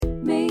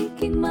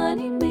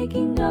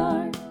making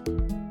art.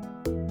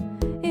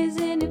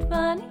 Isn't it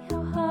funny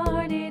how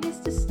hard it is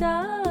to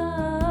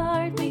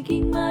start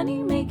making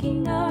money,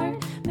 making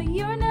art, but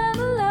you're not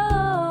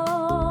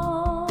alone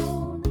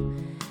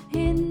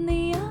in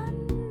the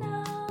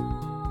unknown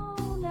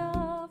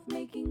of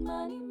making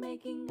money,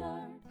 making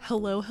art.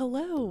 Hello.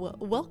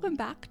 Welcome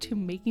back to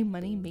Making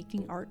Money,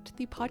 Making Art,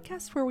 the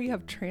podcast where we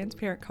have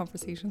transparent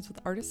conversations with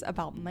artists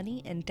about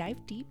money and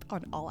dive deep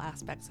on all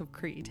aspects of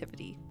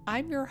creativity.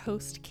 I'm your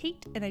host,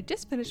 Kate, and I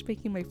just finished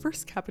making my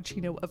first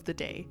cappuccino of the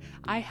day.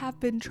 I have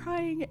been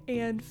trying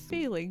and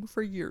failing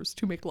for years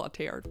to make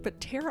latte art, but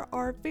Tara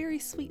R very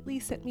sweetly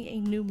sent me a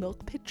new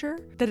milk pitcher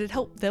that had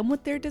helped them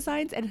with their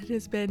designs, and it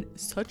has been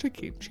such a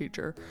game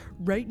changer.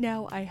 Right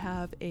now I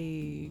have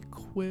a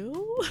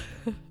quill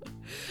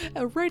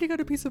writing on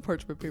a piece of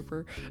parchment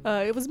paper.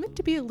 It was meant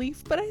to be a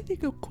leaf, but I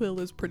think a quill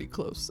is pretty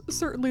close.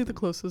 Certainly the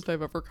closest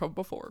I've ever come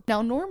before.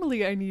 Now,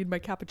 normally I need my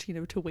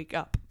cappuccino to wake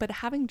up, but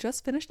having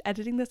just finished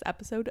editing this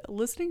episode,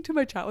 listening to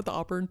my chat with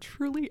Auburn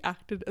truly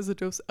acted as a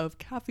dose of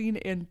caffeine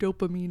and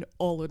dopamine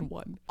all in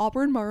one.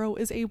 Auburn Morrow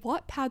is a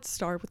Wattpad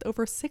star with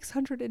over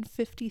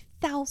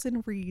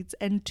 650,000 reads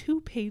and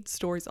 2 paid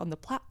stories on the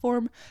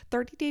platform,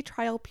 30-day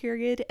trial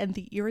period, and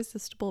the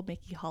irresistible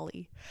Mickey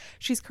Holly.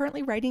 She's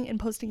currently writing and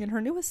posting in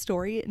her newest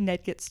story,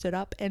 Ned Gets Stood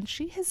Up, and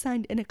she has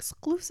signed an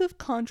exclusive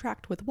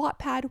contract with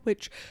Wattpad,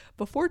 which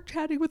before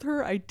chatting with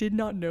her, I did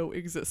not know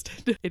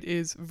existed. It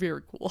is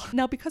very cool.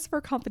 Now, because of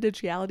her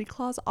confidentiality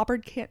clause,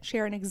 Auburn can't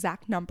share an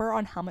exact number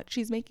on how much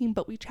she's making,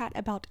 but we chat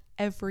about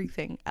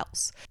everything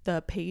else.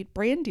 The paid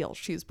brand deals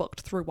she's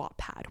booked through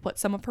Wattpad, what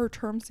some of her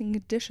terms and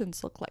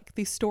conditions look like,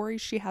 the stories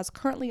she has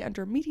currently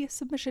under media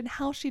submission,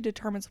 how she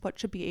determines what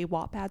should be a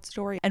Wattpad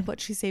story, and what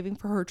she's saving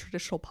for her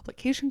traditional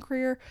publication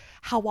career,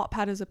 how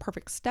Wattpad is a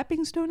perfect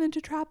stepping stone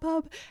into Trap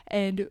Hub,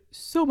 and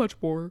so much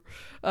more.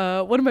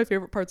 One of my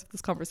favorite parts of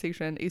this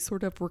conversation, a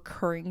sort of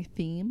recurring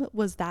theme,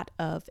 was that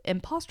of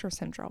imposter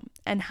syndrome,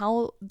 and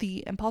how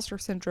the imposter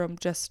syndrome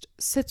just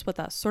sits with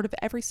us sort of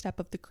every step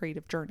of the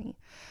creative journey.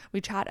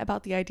 We chat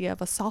about the idea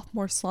of a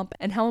sophomore slump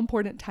and how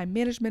important time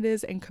management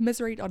is, and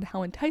commiserate on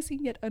how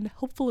enticing yet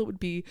unhelpful it would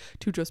be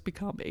to just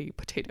become a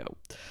potato.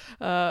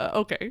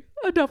 Okay,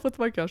 enough with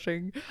my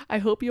gushing. I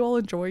hope you all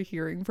enjoy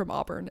hearing from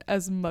Auburn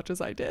as much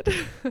as I did.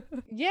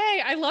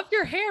 Yay, I love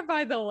your hair,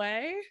 by the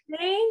way.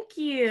 Thank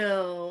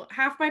you.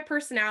 Half my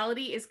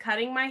personality is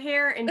cutting my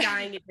hair and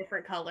dyeing it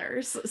different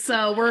colors.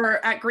 So we're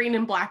at green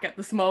and black at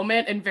this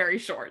moment and very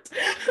short.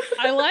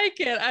 I like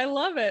it. I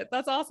love it.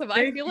 That's awesome. Thank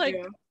I feel you. like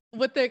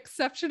with the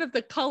exception of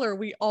the color,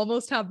 we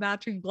almost have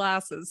matching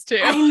glasses too.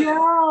 I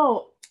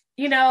know.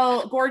 You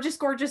know, gorgeous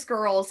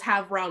girls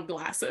have round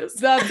glasses.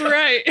 That's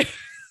right.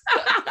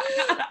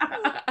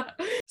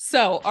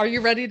 So, are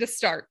you ready to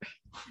start?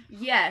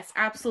 Yes,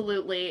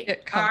 absolutely.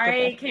 Get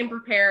comfortable. I came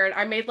prepared.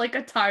 I made like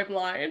a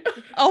timeline.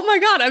 Oh my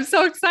God, I'm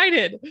so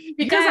excited.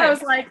 Because Yes. I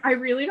was like, I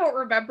really don't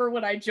remember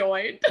when I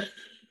joined.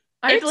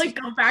 I had to like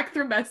go back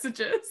through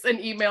messages and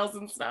emails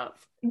and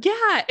stuff.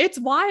 Yeah, it's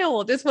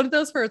wild. It's one of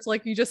those where it's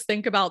like you just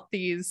think about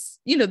these,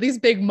 these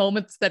big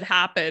moments that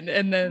happen,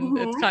 and then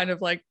it's kind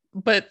of like,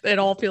 but it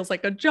all feels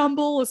like a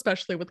jumble,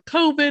 especially with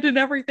COVID and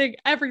everything.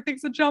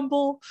 Everything's a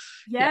jumble.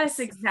 Yes,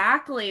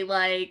 exactly.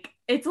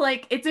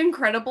 It's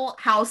incredible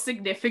how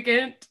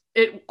significant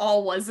it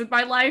all was in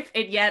my life.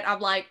 And yet I'm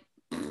like,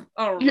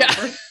 I don't remember.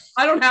 Yeah.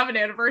 I don't have an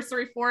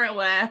anniversary for it.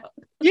 Well.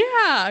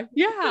 Yeah.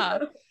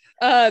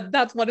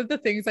 That's one of the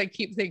things I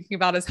keep thinking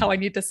about, is how I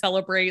need to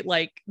celebrate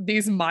like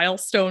these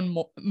milestone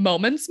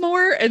moments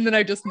more. And then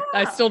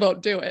I still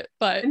don't do it,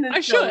 but I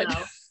should.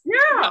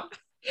 Yeah.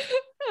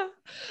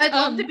 I'd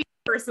love to be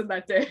the person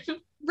that did.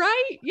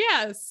 Right?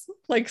 Yes.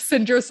 Like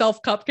send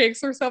yourself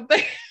cupcakes or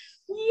something.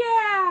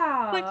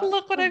 Yeah. Like,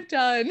 look what I've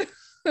done.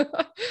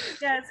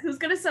 Yes. Who's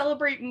going to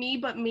celebrate me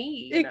but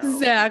me?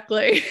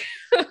 Exactly.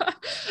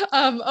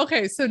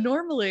 Okay. So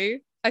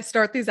normally I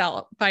start these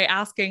out by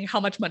asking how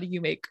much money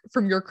you make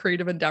from your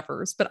creative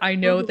endeavors. But I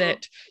know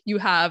that you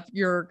have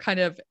your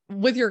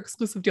with your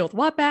exclusive deal with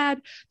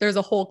Wattpad, there's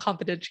a whole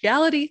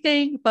confidentiality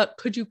thing, but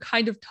could you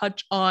kind of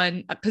touch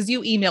on, because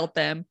you emailed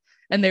them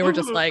and they were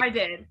just like, I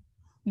did.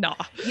 Nah.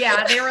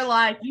 Yeah, they were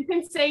like, you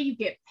can say you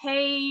get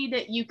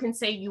paid, you can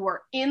say you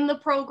are in the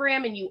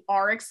program and you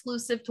are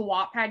exclusive to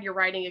Wattpad, you're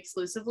writing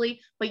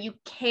exclusively, but you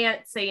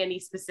can't say any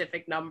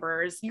specific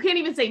numbers. You can't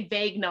even say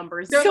vague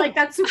numbers. They're like,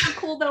 that's super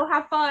cool though,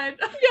 have fun.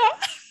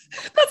 Yeah,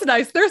 that's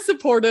nice. They're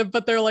supportive,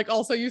 but they're like,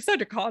 also, you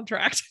signed a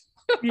contract.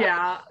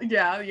 Yeah.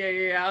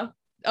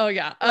 Oh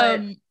yeah.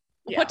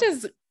 What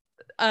does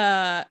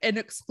an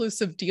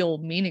exclusive deal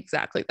mean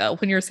exactly though,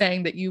 when you're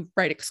saying that you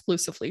write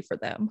exclusively for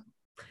them?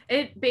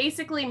 It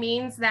basically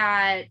means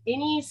that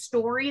any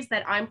stories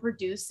that I'm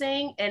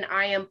producing and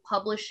I am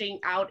publishing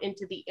out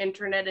into the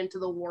internet, into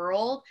the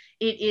world,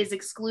 it is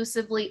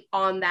exclusively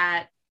on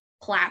that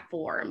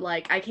platform.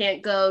 Like I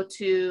can't go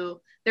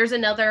to, there's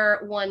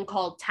another one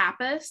called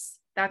Tapas.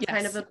 That's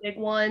kind of a big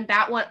one.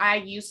 That one I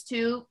used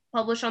to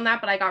publish on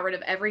that, but I got rid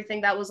of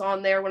everything that was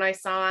on there when I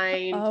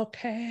signed.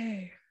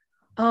 Okay.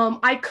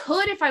 I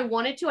could, if I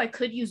wanted to, I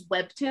could use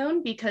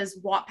Webtoon because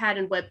Wattpad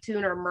and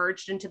Webtoon are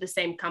merged into the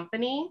same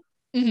company.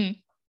 Mm-hmm.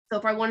 So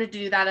if I wanted to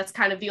do that, that's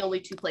kind of the only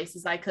two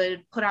places I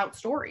could put out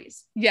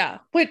stories. Yeah,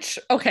 which,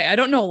 okay, I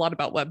don't know a lot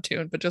about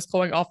Webtoon, but just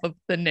going off of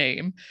the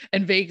name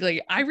and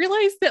vaguely, I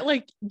realized that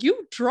like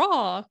you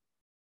draw.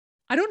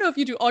 I don't know if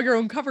you do all your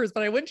own covers,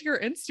 but I went to your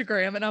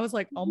Instagram and I was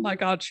like, oh my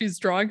God, she's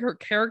drawing her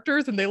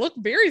characters and they look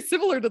very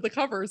similar to the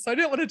covers. So I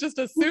didn't want to just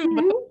assume,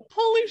 but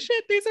holy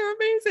shit, these are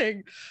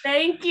amazing.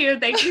 Thank you.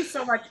 Thank you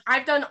so much.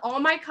 I've done all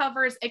my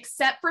covers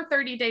except for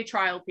 30-day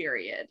trial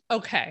period.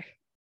 Okay.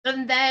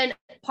 And then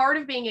part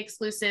of being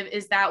exclusive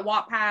is that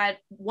Wattpad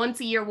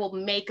once a year will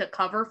make a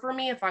cover for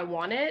me if I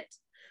want it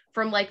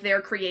from like their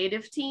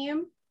creative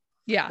team.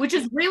 Yeah. Which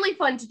is really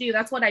fun to do.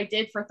 That's what I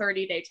did for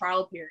 30-day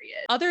trial period.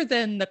 Other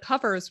than the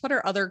covers, what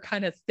are other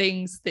kind of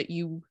things that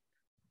you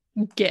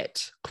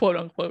get, quote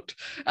unquote,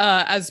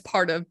 as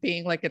part of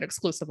being like an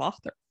exclusive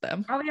author of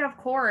them? Oh yeah, of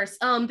course.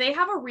 They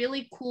have a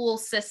really cool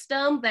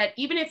system that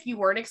even if you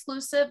weren't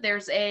exclusive,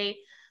 there's a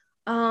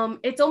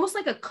it's almost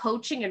like a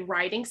coaching and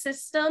writing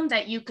system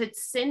that you could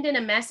send in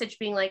a message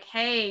being like,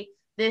 hey,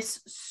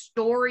 this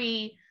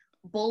story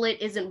bullet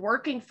isn't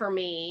working for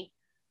me.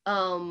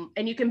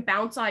 And you can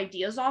bounce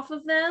ideas off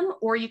of them,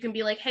 or you can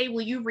be like, hey,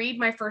 will you read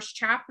my first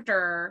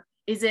chapter?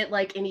 Is it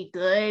like any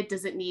good?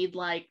 Does it need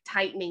like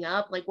tightening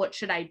up? Like, what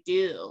should I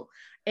do?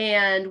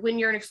 And when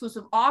you're an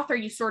exclusive author,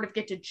 you sort of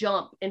get to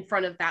jump in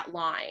front of that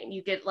line.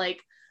 You get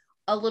like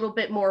a little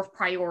bit more of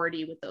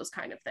priority with those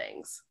kind of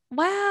things.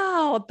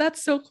 Wow,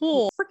 that's so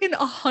cool.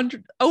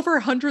 Freaking over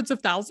hundreds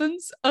of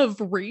thousands of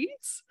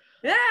reads.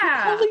 Yeah.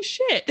 Holy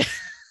shit.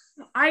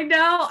 I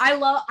know.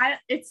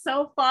 It's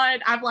so fun.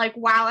 I'm like,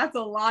 wow, that's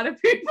a lot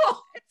of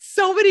people.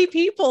 So many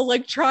people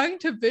like trying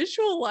to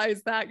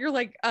visualize that. You're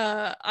like,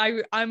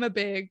 I'm a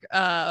big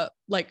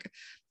like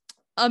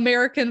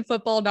American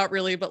football, not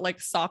really, but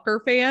like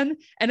soccer fan.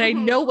 And I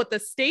know what the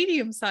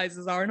stadium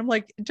sizes are. And I'm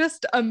like,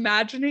 just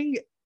imagining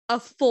a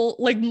full,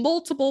 like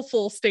multiple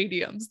full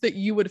stadiums that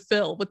you would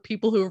fill with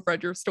people who have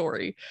read your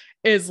story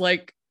is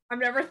like, I've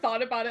never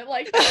thought about it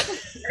like that.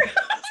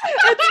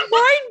 It's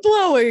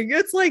mind-blowing.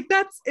 It's like,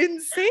 that's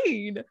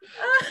insane.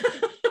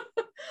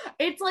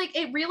 It's like,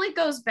 it really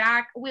goes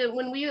back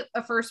when we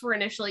first were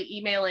initially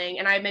emailing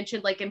and I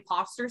mentioned like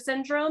imposter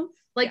syndrome.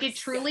 Like It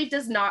truly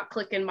does not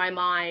click in my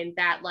mind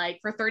that like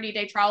for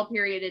 30-day trial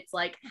period, it's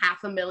like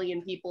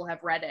 500,000 people have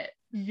read it.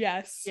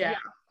 Yes. Yeah.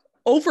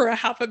 Over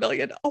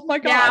 500,000. Oh my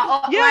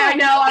God. Yeah, I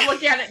know. I'm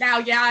looking at it now.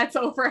 Yeah, it's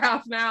over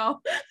half now.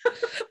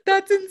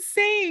 That's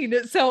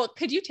insane. So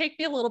could you take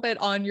me a little bit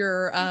on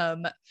your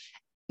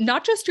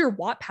not just your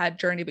Wattpad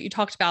journey, but you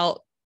talked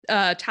about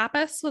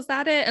Tapas, was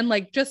that it? And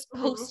like just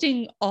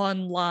posting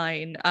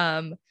online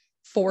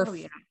for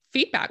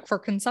feedback for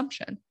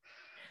consumption.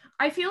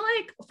 I feel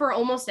like for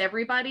almost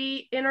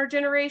everybody in our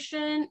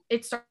generation,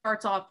 it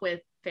starts off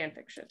with fan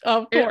fiction.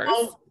 Of course.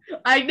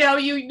 I know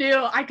you knew.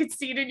 I could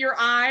see it in your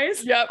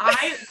eyes. Yep.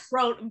 I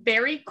wrote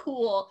very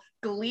cool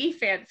Glee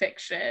fan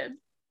fiction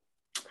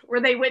where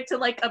they went to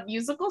like a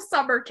musical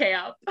summer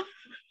camp.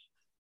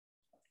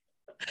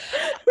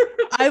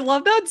 I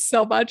love that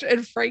so much.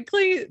 And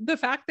frankly, the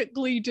fact that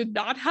Glee did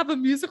not have a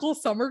musical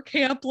summer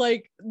camp,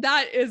 like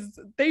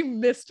they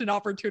missed an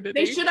opportunity.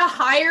 They should have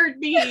hired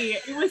me.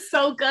 It was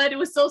so good. It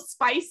was so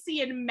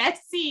spicy and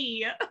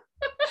messy.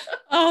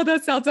 Oh,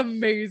 that sounds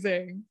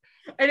amazing.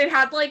 And it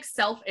had like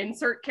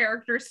self-insert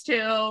characters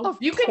too.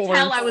 You could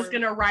tell I was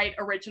going to write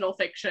original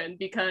fiction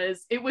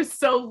because it was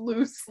so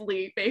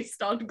loosely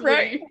based on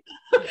Glee.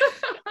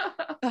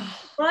 Right.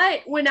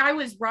 But when I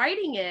was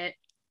writing it,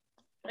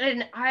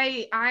 and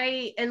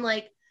I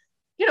like,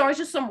 you know, I was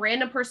just some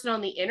random person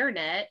on the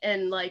internet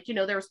and like, you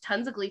know, there was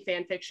tons of Glee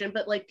fan fiction,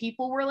 but like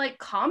people were like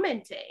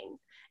commenting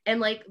and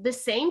like the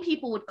same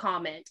people would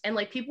comment and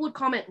like people would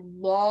comment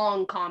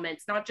long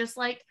comments, not just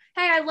like,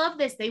 hey, I love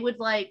this. They would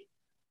like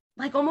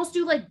almost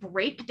do like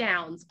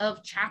breakdowns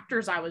of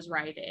chapters I was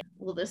writing.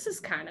 Well, this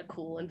is kind of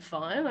cool and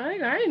fun.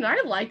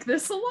 I like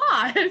this a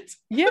lot.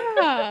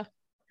 Yeah.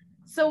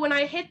 So when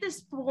I hit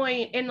this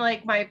point in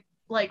like my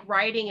like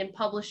writing and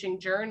publishing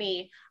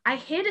journey, I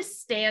hit a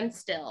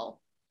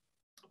standstill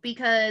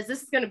because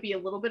this is going to be a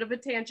little bit of a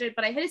tangent,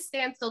 but I hit a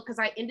standstill because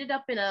I ended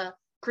up in a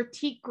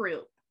critique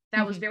group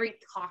that was very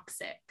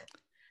toxic.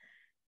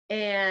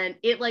 And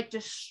it like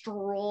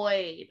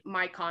destroyed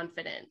my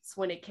confidence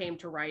when it came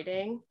to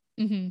writing.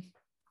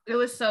 It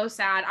was so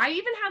sad. I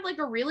even had like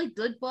a really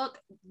good book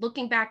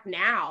looking back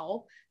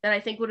now that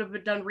I think would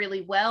have done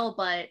really well,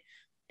 but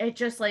it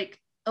just like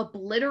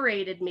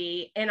obliterated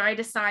me. And I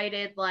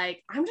decided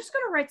like, I'm just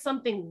going to write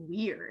something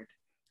weird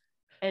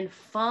and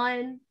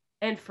fun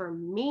and for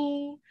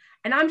me.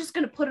 And I'm just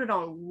going to put it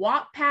on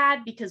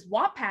Wattpad because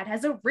Wattpad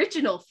has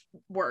original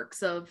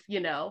works of, you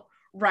know,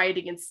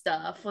 writing and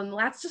stuff. And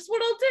that's just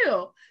what I'll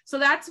do. So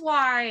that's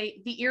why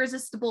The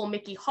Irresistible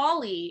Mickey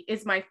Hawley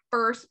is my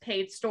first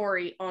paid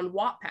story on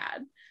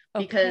Wattpad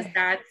because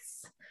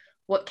that's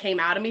what came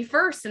out of me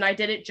first. And I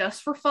did it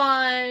just for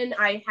fun.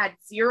 I had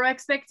zero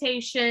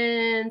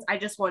expectations. I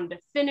just wanted to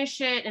finish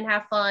it and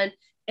have fun.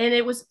 And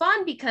it was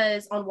fun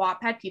because on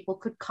Wattpad, people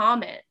could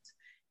comment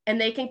and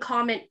they can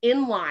comment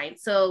in line.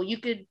 So you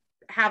could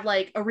have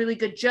like a really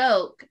good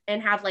joke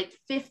and have like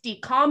 50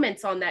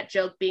 comments on that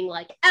joke being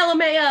like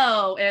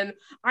LMAO and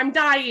I'm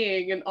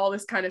dying and all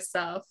this kind of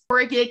stuff.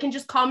 Or they can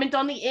just comment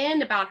on the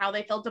end about how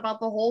they felt about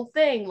the whole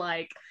thing.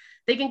 Like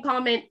they can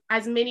comment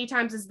as many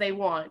times as they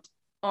want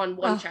on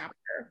one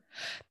chapter.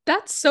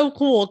 That's so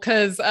cool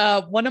because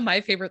one of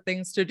my favorite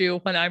things to do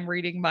when I'm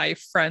reading my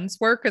friends'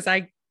 work is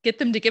I get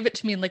them to give it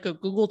to me in like a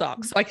Google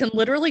Doc. So I can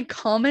literally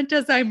comment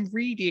as I'm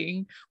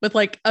reading with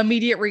like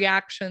immediate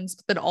reactions,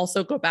 but then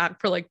also go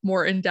back for like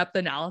more in-depth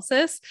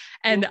analysis.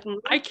 And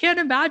I can't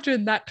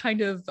imagine that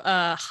kind of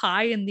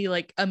high in the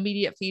like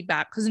immediate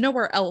feedback because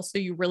nowhere else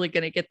are you really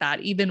going to get that,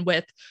 even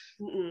with,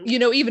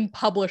 even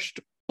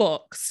published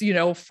books,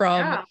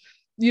 from,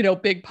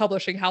 big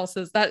publishing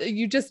houses, that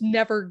you just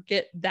never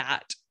get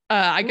that.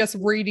 I guess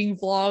reading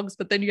vlogs,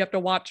 but then you have to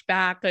watch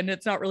back and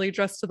it's not really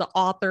addressed to the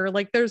author.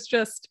 Like there's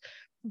just,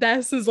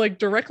 this is like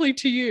directly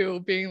to you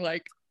being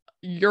like,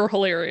 you're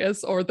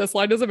hilarious, or this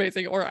line is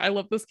amazing, or I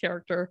love this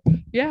character.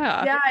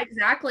 Yeah,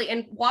 exactly.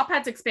 And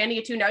Wattpad's expanding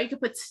it too. Now you can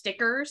put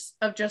stickers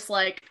of just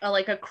like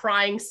a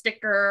crying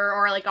sticker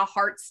or like a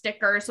heart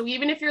sticker. So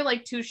even if you're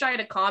like too shy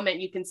to comment,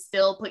 you can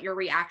still put your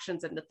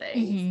reactions into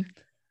things.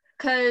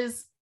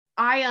 Because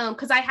I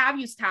have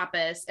used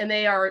Tapas and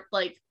they are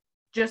like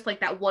just like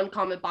that one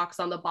comment box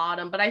on the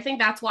bottom. But I think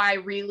that's why I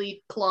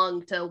really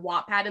clung to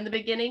Wattpad in the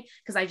beginning,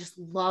 because I just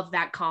love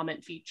that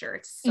comment feature.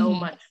 It's so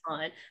much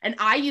fun. And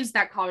I use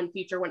that comment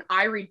feature when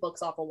I read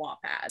books off of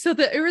Wattpad. So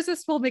the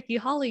Irresistible Mickey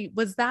Holly,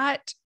 was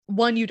that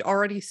one you'd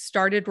already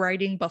started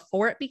writing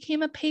before it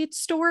became a paid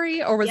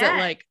story? Or was it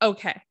like,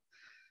 okay.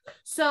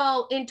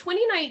 So in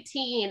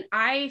 2019,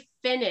 I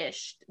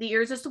finished the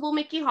Irresistible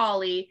Mickey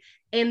Holly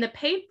and the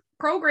paid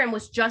program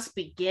was just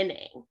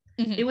beginning.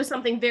 It was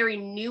something very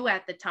new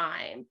at the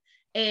time.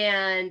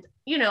 And,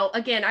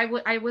 again,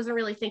 I wasn't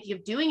really thinking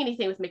of doing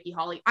anything with Mickey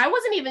Holly. I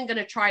wasn't even going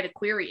to try to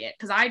query it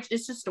because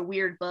it's just a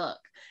weird book.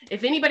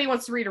 If anybody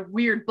wants to read a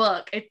weird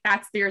book,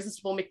 that's the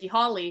Irresistible Mickey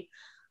Holly.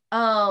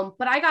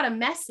 But I got a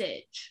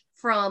message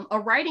from a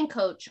writing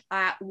coach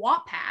at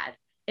Wattpad,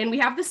 and we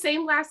have the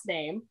same last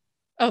name.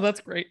 Oh,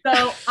 that's great.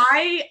 So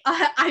I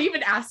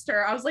even asked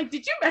her, I was like,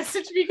 did you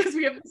message me because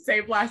we have the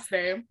same last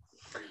name?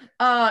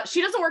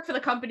 She doesn't work for the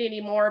company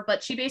anymore,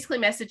 but she basically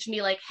messaged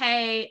me like,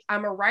 hey,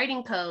 I'm a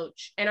writing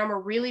coach and I'm a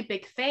really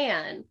big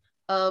fan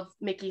of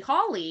Mickey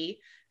Holly.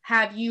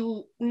 Have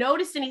you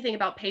noticed anything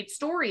about paid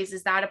stories?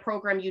 Is that a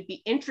program you'd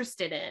be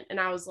interested in? And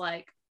I was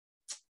like,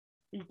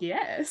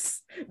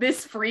 yes,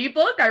 this free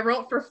book I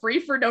wrote for free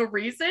for no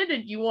reason.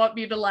 And you want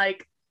me to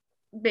like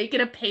make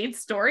it a paid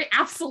story?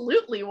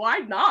 Absolutely. Why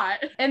not?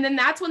 And then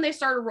that's when they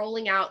started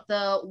rolling out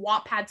the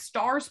Wattpad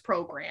Stars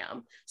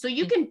program. So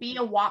you can be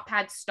a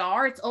Wattpad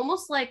star. It's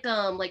almost like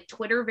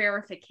Twitter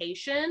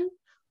verification,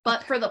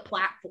 but for the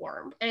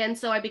platform. And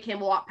so I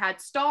became a Wattpad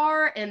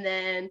star, and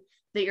then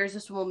the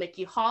Irresistible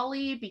Mickey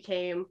Holly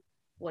became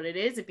what it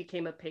is. It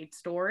became a paid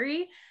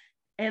story.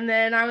 And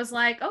then I was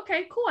like,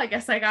 okay, cool. I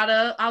guess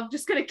I'm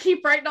just going to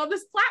keep writing on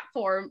this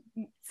platform,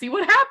 see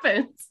what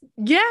happens.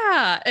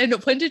 Yeah. And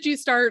when did you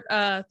start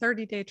a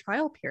 30-day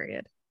trial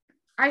period?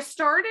 I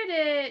started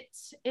it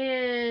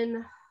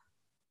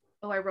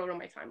I wrote on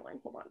my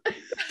timeline. Hold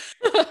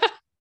on.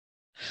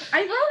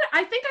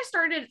 I think I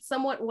started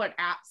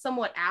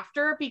somewhat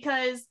after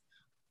because,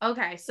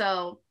 okay,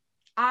 so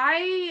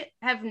I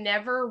have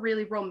never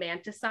really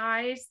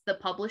romanticized the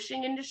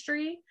publishing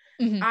industry.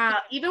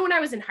 Even when I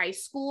was in high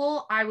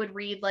school, I would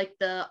read like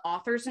the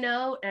author's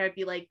note and I'd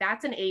be like,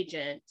 that's an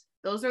agent.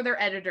 Those are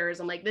their editors.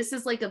 I'm like, this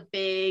is like a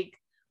big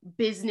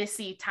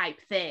businessy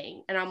type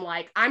thing. And I'm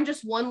like, I'm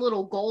just one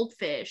little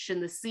goldfish in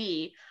the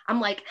sea.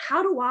 I'm like,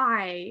 how do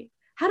I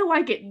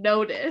get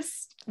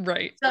noticed?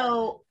 Right.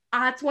 So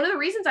it's one of the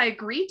reasons I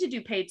agreed to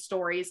do paid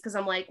stories, because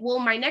I'm like, well,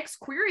 my next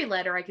query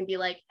letter, I can be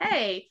like,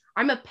 hey,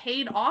 I'm a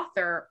paid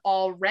author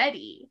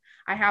already.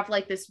 I have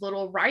like this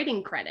little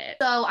writing credit.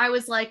 So I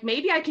was like,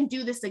 maybe I can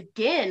do this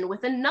again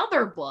with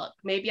another book.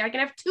 Maybe I can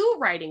have 2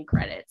 writing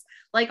credits.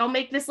 Like I'll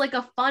make this like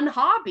a fun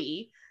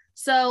hobby.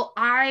 So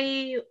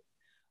I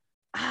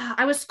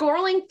was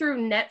scrolling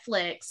through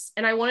Netflix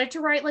and I wanted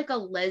to write like a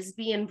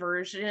lesbian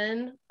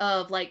version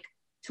of like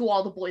To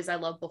All the Boys I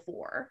Loved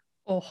Before.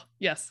 Oh,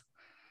 yes.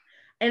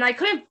 And I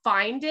couldn't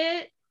find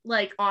it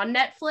like on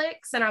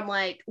Netflix. And I'm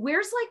like,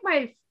 where's like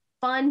my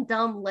fun,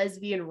 dumb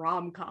lesbian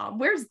rom-com?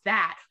 Where's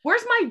that?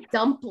 Where's my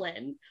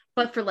dumpling,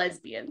 but for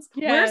lesbians?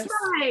 Yes.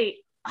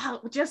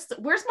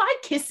 Where's my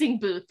kissing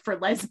booth for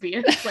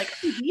lesbians? Like,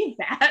 I need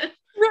that.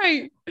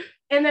 Right.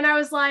 And then I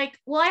was like,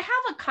 well, I have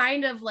a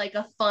kind of like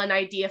a fun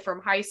idea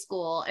from high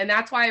school. And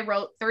that's why I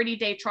wrote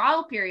 30-day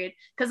trial period.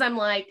 Cause I'm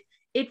like,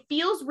 it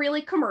feels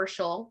really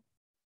commercial.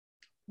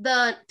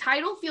 The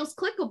title feels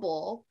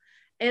clickable.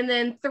 And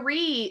then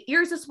 3,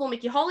 Irresistible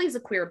Mickey Holly is a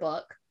queer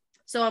book.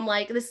 So I'm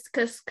like, this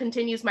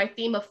continues my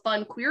theme of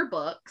fun queer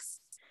books.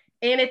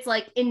 And it's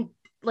like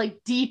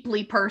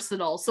deeply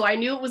personal. So I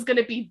knew it was going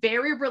to be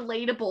very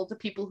relatable to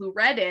people who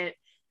read it.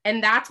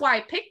 And that's why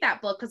I picked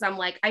that book, because I'm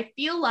like, I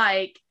feel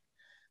like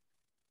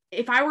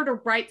if I were to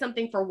write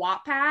something for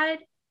Wattpad,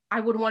 I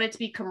would want it to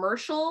be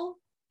commercial,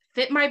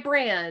 fit my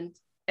brand.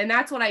 And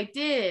that's what I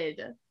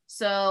did.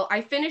 So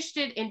I finished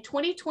it in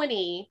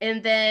 2020.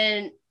 And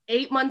then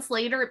 8 months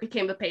later, it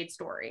became a paid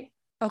story.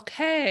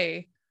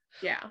 Okay.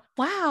 Yeah.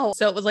 Wow.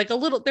 So it was like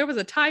there was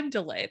a time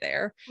delay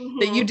there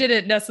that you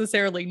didn't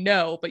necessarily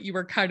know, but you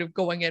were kind of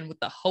going in with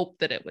the hope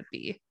that it would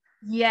be.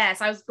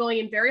 Yes, I was going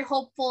in very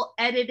hopeful,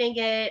 editing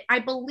it. I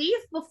believe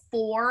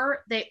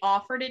before they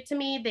offered it to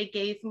me, they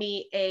gave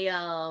me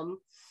a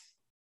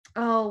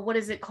what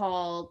is it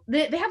called?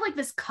 They have like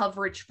this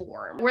coverage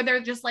form where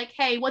they're just like,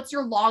 hey, what's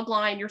your log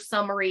line, your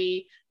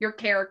summary, your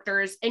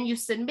characters, and you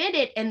submit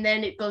it, and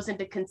then it goes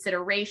into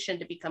consideration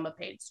to become a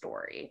paid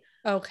story.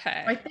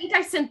 Okay. I think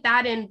I sent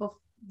that in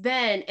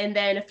then, and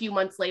then a few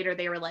months later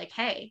they were like,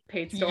 hey,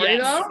 paid story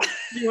though,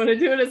 you want to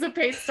do it as a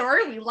paid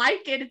story? We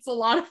like it, it's a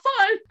lot of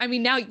fun. I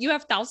mean, now you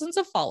have thousands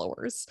of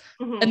followers,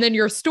 and then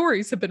your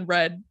stories have been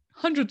read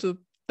hundreds of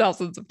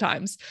thousands of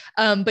times,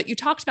 but you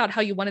talked about how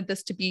you wanted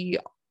this to be,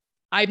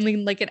 I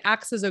mean, like, it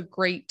acts as a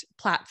great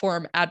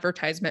platform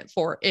advertisement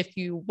for if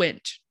you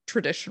went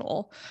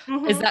traditional.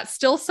 Is that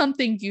still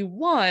something you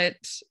want,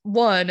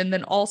 one? And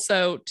then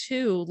also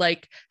two,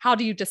 like, how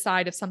do you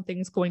decide if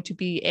something's going to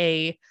be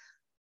a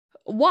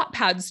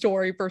Wattpad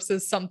story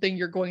versus something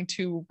you're going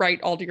to write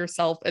all to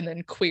yourself and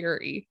then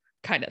query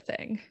kind of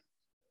thing?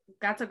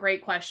 That's a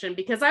great question,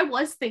 because I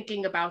was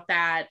thinking about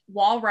that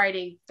while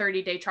writing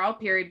 30-day trial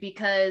period,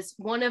 because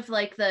one of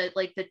like the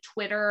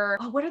Twitter,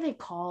 what are they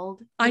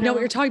called? I know what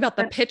you're talking about,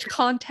 the pitch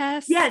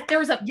contest. Yes, there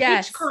was a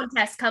pitch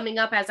contest coming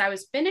up as I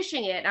was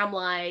finishing it. I'm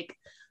like,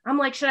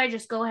 should I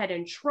just go ahead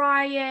and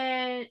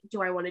try it?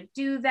 Do I want to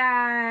do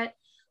that?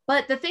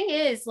 But the thing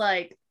is,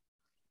 like,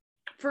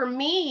 for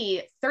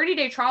me,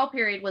 30-day trial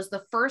period was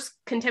the first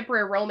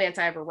contemporary romance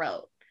I ever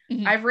wrote.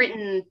 I've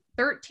written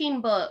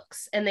 13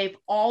 books and they've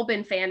all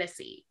been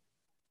fantasy,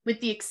 with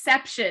the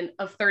exception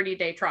of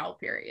 30-day trial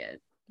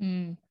period.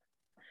 And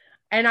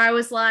I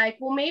was like,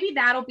 well, maybe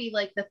that'll be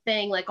like the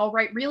thing. Like, I'll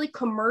write really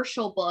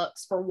commercial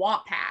books for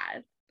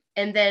Wattpad,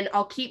 and then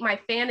I'll keep my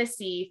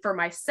fantasy for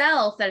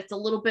myself, that it's a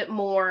little bit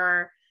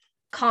more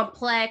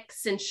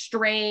complex and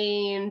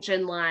strange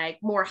and like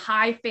more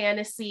high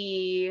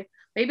fantasy.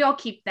 Maybe I'll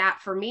keep that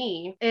for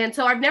me. And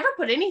so I've never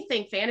put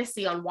anything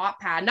fantasy on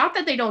Wattpad. Not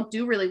that they don't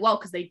do really well,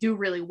 because they do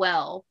really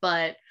well,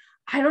 but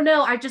I don't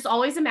know. I just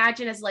always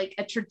imagine as like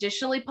a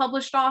traditionally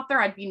published author,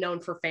 I'd be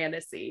known for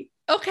fantasy.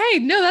 Okay,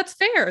 no, that's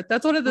fair.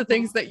 That's one of the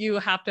things that you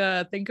have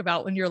to think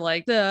about when you're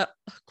like the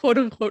quote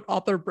unquote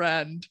author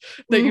brand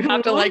that you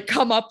have to like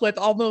come up with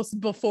almost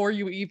before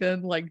you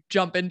even like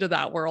jump into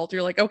that world.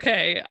 You're like,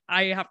 okay,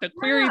 I have to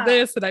query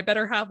this, and I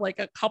better have like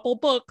a couple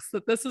books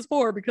that this is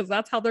for, because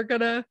that's how they're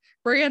gonna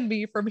brand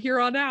me from here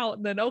on out.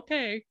 And then,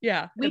 okay,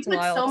 yeah, we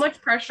put so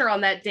much pressure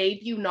on that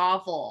debut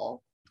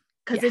novel,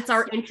 because it's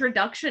our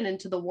introduction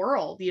into the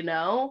world, you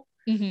know?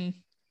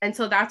 And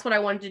so that's what I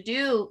wanted to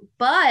do.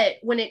 But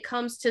when it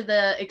comes to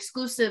the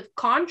exclusive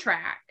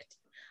contract,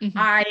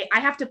 I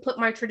have to put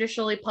my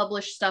traditionally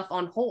published stuff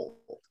on hold.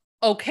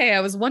 Okay,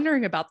 I was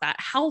wondering about that.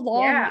 How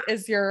long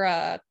is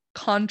your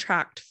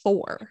contract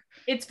for?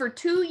 It's for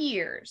 2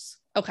 years.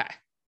 Okay.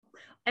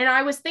 And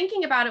I was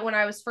thinking about it when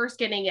I was first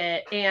getting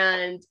it,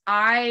 and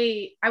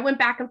I went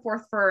back and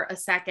forth for a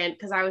second,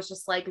 because I was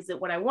just like, is it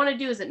what I want to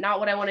do? Is it not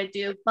what I want to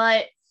do?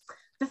 But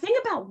the thing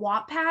about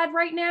Wattpad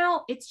right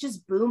now, it's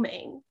just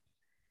booming.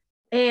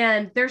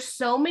 And there's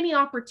so many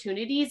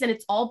opportunities, and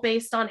it's all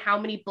based on how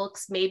many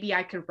books maybe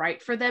I could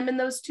write for them in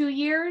those 2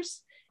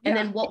 years, and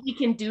then what we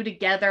can do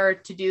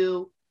together to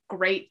do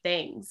great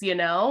things, you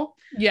know?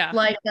 Yeah.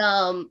 Like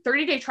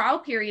 30-day trial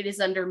period is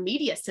under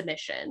media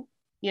submission,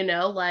 you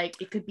know, like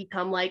it could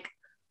become like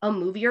a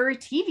movie or a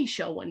TV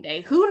show one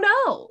day. Who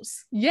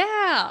knows?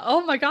 Yeah.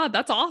 Oh my God,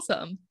 that's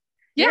awesome.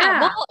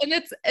 Yeah. Well, and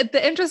it's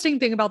the interesting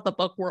thing about the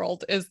book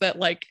world is that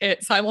like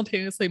it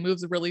simultaneously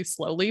moves really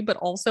slowly, but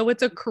also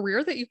it's a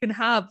career that you can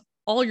have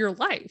all your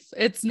life.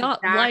 It's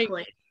not like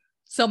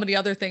so many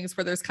other things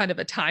where there's kind of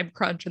a time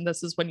crunch and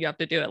this is when you have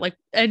to do it. Like,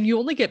 and you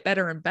only get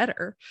better and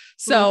better.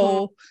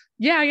 So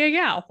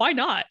yeah. Why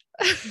not?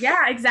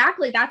 Yeah,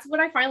 exactly. That's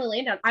what I finally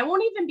landed on. I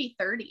won't even be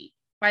 30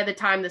 by the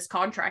time this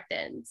contract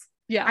ends.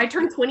 Yeah. I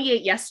turned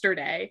 28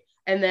 yesterday,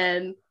 and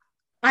then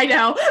I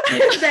know.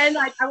 Then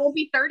I won't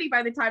be 30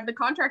 by the time the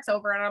contract's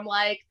over. And I'm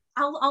like,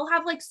 I'll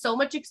have like so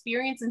much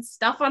experience and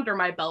stuff under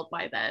my belt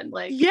by then.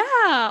 Like,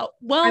 yeah,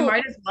 well, I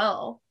might as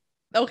well.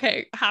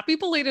 Okay. Happy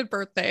belated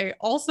birthday.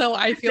 Also,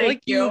 I feel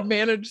like you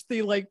managed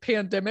the like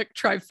pandemic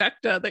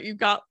trifecta that you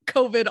got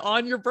COVID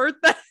on your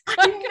birthday.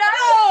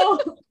 I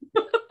know.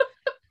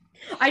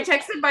 I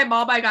texted my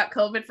mom I got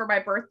COVID for my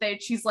birthday,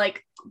 and she's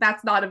like,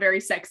 that's not a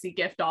very sexy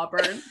gift,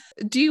 Auburn.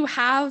 Do you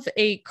have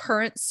a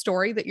current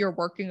story that you're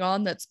working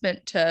on that's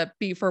meant to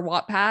be for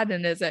Wattpad?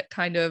 And is it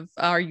kind of,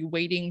 are you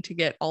waiting to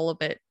get all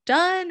of it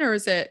done? Or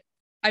is it,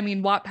 I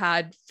mean,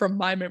 Wattpad from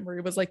my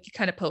memory was like, you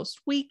kind of post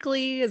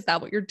weekly. Is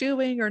that what you're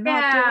doing or not?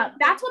 Yeah,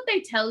 that's what they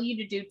tell you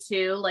to do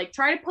too. Like,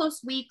 try to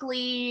post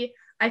weekly.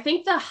 I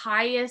think the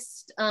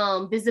highest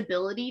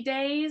visibility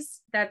days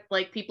that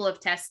like people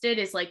have tested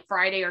is like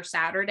Friday or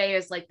Saturday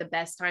is like the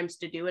best times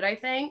to do it, I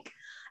think.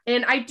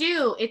 And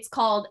it's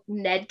called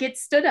Ned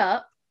Gets Stood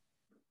Up.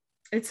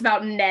 It's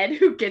about Ned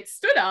who gets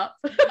stood up.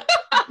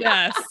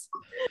 Yes.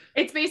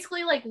 It's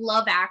basically like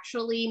Love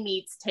Actually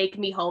meets Take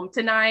Me Home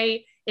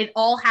Tonight. It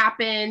all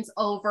happens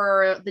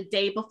over the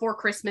day before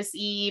Christmas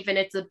Eve, and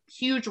it's a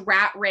huge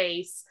rat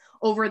race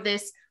over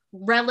this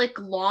relic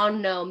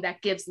lawn gnome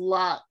that gives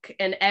luck,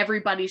 and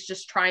everybody's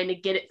just trying to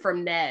get it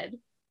from Ned.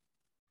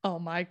 Oh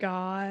my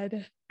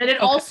God. And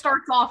it all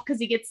starts off because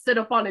he gets stood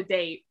up on a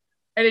date,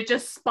 and it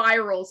just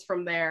spirals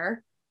from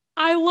there.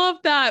 I love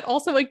that.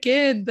 Also,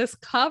 again, this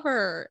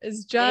cover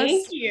is just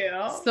Thank you.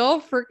 So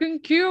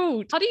freaking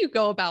cute. How do you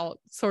go about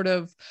sort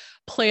of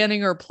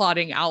planning or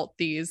plotting out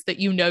these that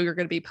you know you're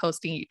going to be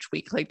posting each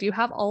week? Like, do you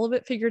have all of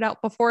it figured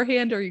out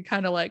beforehand, or are you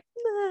kind of like,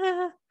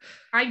 nah?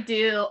 I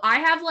do. I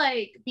have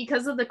like,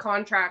 because of the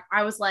contract,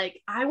 I was like,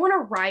 I want to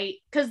write,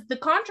 because the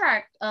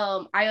contract,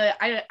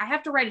 I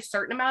have to write a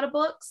certain amount of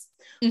books,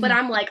 but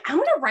I'm like, I'm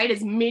going to write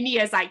as many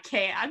as I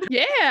can.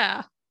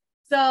 Yeah.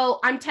 So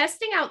I'm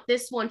testing out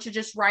this one to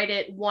just write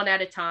it one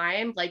at a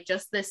time, like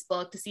just this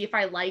book to see if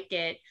I like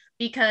it.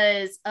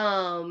 Because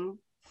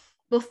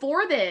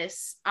before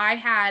this, I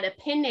had a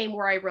pen name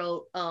where I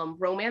wrote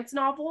romance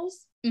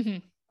novels,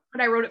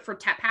 but I wrote it for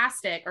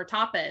Tapastic or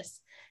Tapas.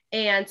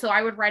 And so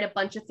I would write a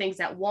bunch of things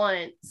at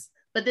once,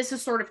 but this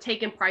has sort of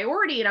taken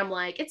priority. And I'm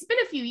like, it's been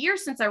a few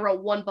years since I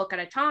wrote one book at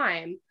a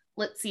time.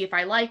 Let's see if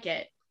I like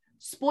it.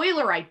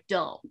 Spoiler, I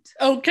don't.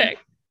 Okay.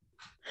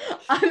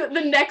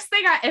 The next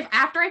thing if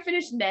after I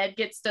finish Ned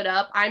Gets Stood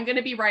Up, I'm going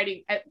to be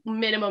writing at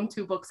minimum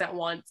 2 books at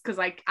once, because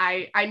like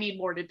I need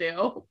more to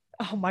do.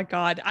 Oh my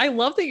God. I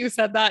love that you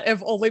said that,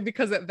 if only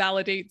because it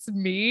validates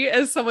me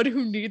as someone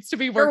who needs to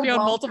be working on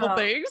multiple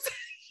things.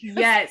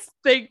 Yes.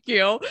 Thank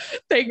you.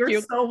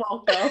 You're so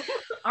welcome.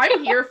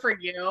 I'm here for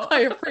you.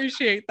 I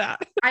appreciate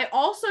that. I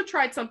also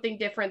tried something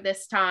different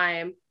this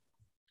time,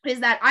 is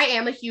that I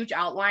am a huge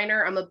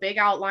outliner. I'm a big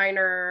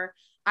outliner.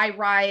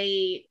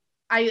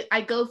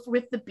 I go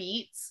with the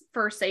beats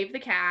for Save the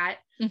Cat,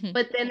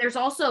 but then there's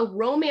also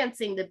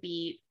Romancing the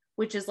Beat,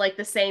 which is like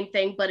the same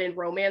thing, but in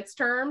romance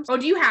terms. Oh,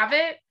 do you have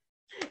it?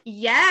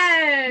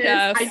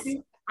 Yes. I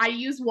do. I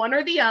use one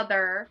or the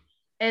other.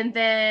 And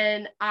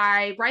then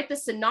I write the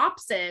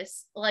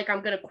synopsis, like I'm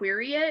going to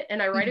query it.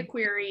 And I write a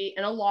query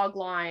and a log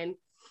line.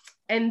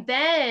 And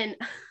then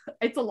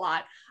it's a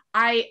lot.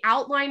 I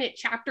outline it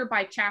chapter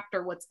by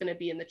chapter, what's going to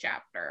be in the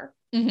chapter.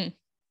 And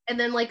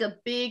then like a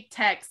big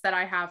text that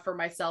I have for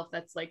myself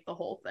that's like the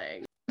whole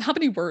thing. How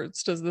many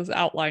words does this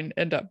outline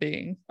end up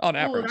being on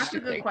average? That's a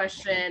good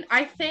question.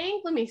 I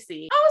think, let me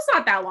see. Oh, it's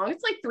not that long.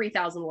 It's like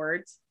 3,000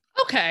 words.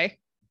 Okay.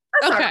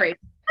 That's not crazy.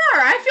 All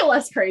right, I feel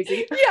less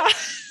crazy. Yeah.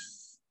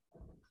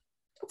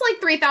 It's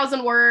like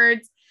 3,000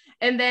 words.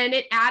 And then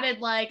it added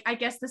like, I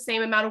guess the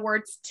same amount of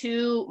words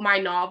to my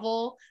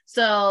novel.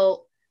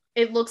 So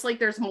it looks like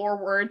there's more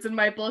words in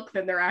my book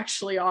than there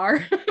actually are.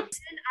 And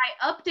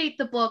I update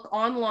the book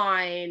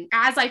online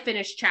as I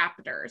finish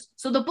chapters.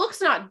 So the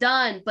book's not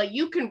done, but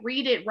you can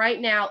read it right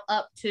now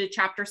up to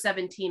chapter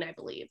 17, I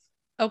believe.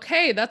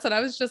 Okay, that's what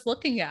I was just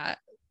looking at.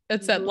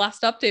 It said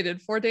last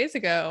updated 4 days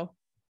ago.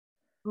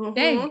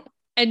 Dang.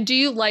 And do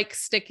you like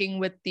sticking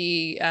with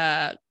the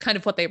kind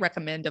of what they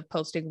recommend of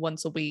posting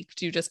once a week?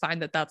 Do you just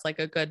find that that's like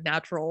a good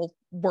natural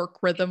work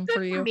rhythm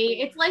for you? For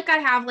me, it's like I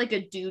have like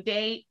a due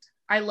date.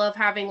 I love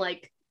having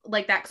like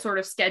that sort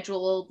of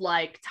scheduled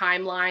like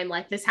timeline,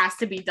 like this has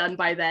to be done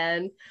by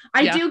then.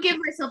 I do give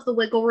myself the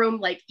wiggle room,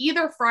 like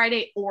either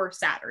Friday or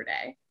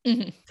Saturday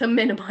to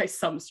minimize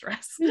some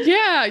stress.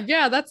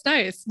 Yeah, that's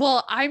nice.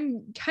 Well,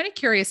 I'm kind of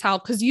curious how,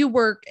 because you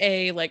work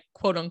a like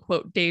quote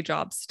unquote day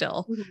job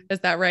still, is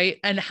that right?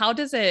 And how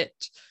does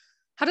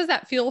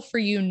that feel for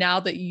you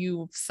now that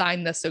you've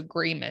signed this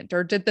agreement,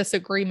 or did this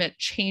agreement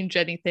change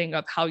anything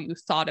of how you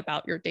thought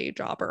about your day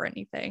job or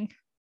anything?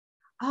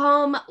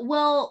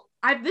 Well,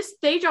 this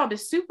day job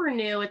is super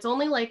new. It's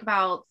only like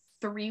about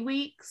 3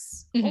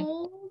 weeks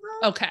old.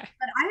 Okay.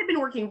 But I had been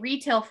working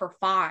retail for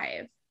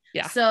 5.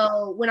 Yeah.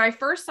 So when I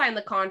first signed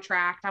the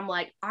contract, I'm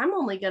like, I'm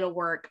only going to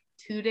work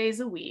 2 days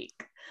a week.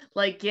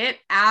 Like, get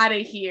out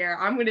of here.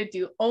 I'm going to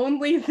do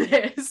only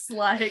this.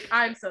 Like,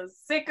 I'm so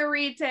sick of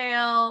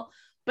retail.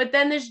 But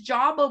then this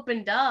job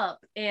opened up,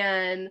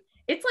 and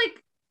it's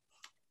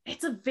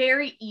a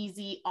very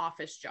easy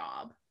office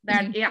job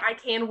that I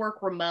can work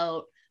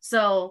remote.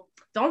 So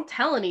don't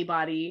tell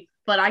anybody,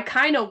 but I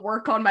kind of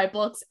work on my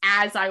books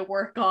as I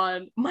work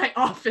on my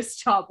office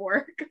job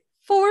work.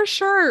 For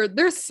sure.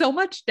 There's so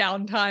much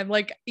downtime.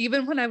 Like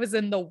even when I was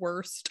in the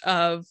worst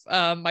of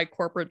my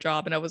corporate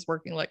job and I was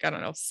working like, I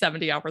don't know,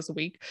 70 hours a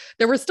week,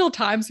 there were still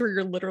times where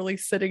you're literally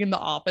sitting in the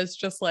office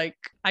just like,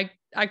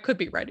 I could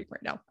be writing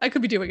right now. I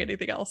could be doing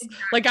anything else.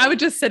 Exactly. Like I would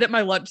just sit at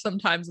my lunch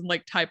sometimes and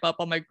like type up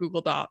on my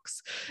Google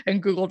Docs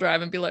and Google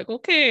Drive and be like,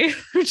 okay.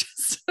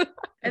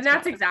 And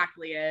that's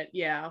exactly it.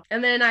 Yeah.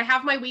 And then I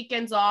have my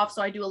weekends off,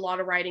 so I do a lot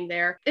of writing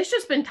there. It's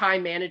just been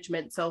time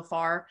management so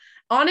far.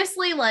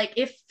 Honestly, like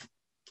if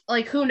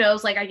like, who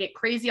knows, like I get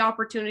crazy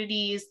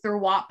opportunities through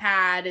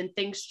Wattpad and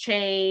things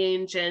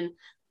change and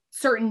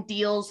certain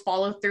deals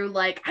follow through.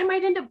 Like I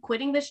might end up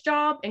quitting this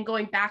job and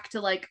going back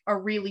to like a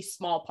really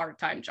small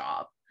part-time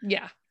job.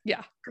 Yeah.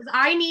 Yeah. Because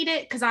I need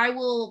it, because I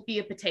will be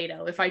a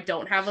potato if I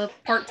don't have a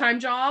part-time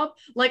job.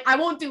 Like I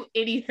won't do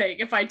anything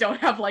if I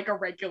don't have like a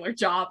regular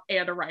job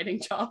and a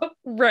writing job.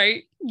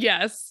 Right.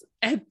 Yes.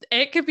 And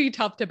it can be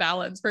tough to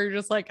balance where you're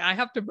just like, I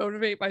have to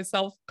motivate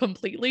myself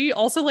completely.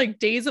 Also, like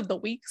days of the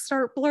week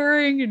start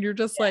blurring and you're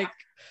just like,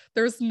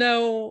 there's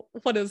no,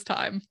 what is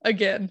time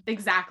again?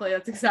 Exactly.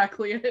 That's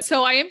exactly it.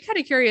 So I am kind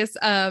of curious,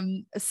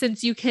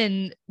 since you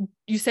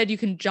said you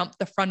can jump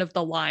the front of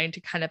the line to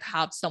kind of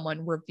have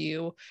someone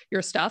review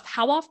your stuff.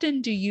 How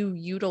often do you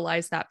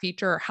utilize that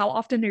feature? Or how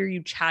often are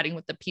you chatting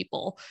with the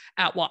people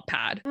at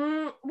Wattpad?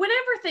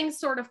 Whenever things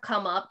sort of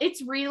come up,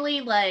 it's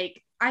really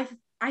like,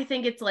 I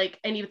think it's like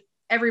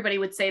everybody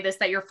would say this,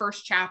 that your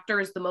first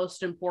chapter is the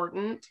most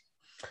important.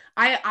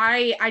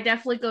 I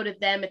definitely go to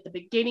them at the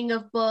beginning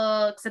of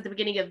books, at the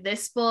beginning of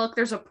this book.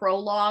 There's a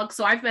prologue.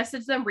 So I've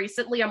messaged them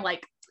recently. I'm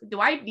like, do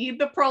I need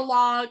the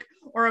prologue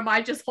or am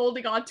I just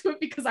holding on to it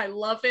because I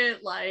love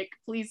it? Like,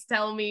 please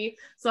tell me.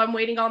 So I'm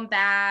waiting on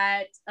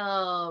that.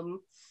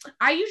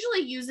 I usually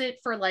use it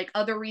for like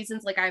other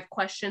reasons. Like I have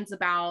questions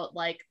about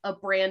like a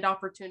brand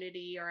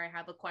opportunity, or I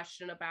have a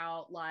question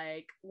about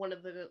like one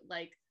of the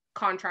like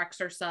contracts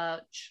or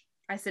such.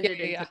 I send it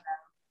into them.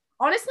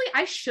 Honestly,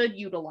 I should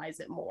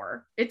utilize it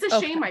more. It's a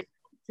shame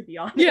to be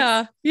honest.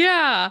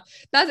 Yeah.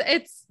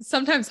 It's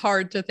sometimes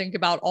hard to think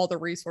about all the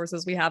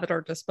resources we have at our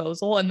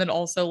disposal. And then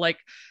also like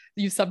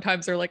you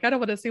sometimes are like, I don't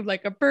want to seem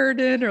like a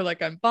burden or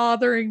like I'm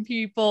bothering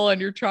people, and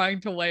you're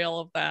trying to weigh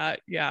all of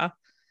that. Yeah.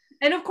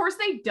 And of course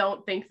they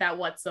don't think that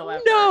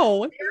whatsoever.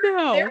 No.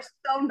 They're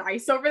so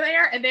nice over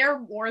there and they're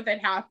more than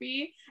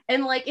happy.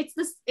 And like,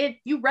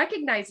 you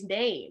recognize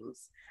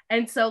names.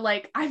 And so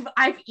like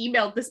I've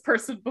emailed this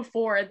person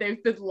before and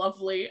they've been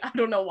lovely. I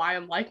don't know why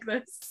I'm like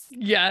this.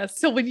 Yes.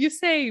 So when you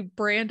say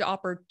brand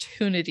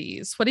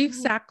opportunities, what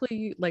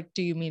exactly like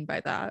do you mean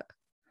by that?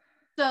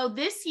 So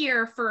this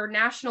year for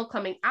National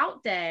Coming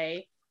Out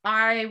Day,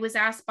 I was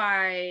asked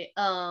by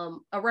a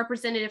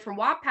representative from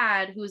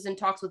Wattpad who's in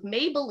talks with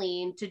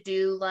Maybelline to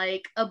do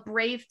like a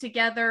Brave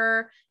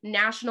Together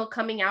National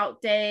Coming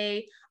Out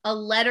Day, a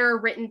letter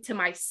written to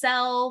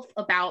myself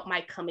about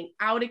my coming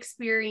out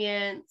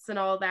experience and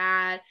all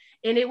that.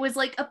 And it was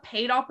like a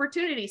paid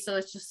opportunity. So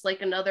it's just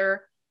like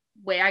another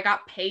way I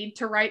got paid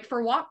to write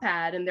for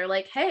Wattpad. And they're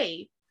like,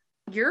 hey,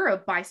 you're a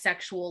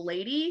bisexual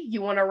lady.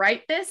 You want to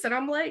write this? And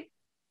I'm like,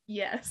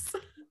 yes.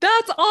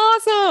 That's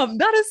awesome.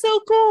 That is so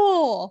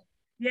cool.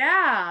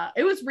 Yeah,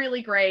 it was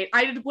really great.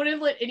 I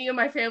wouldn't let any of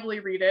my family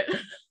read it.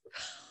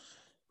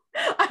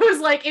 I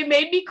was like, it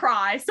made me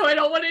cry, so I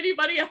don't want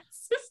anybody else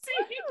to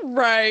see.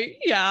 Right.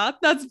 Yeah.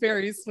 That's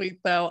very sweet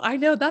though. I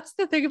know that's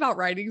the thing about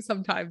writing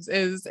sometimes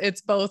is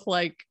it's both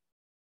like,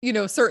 you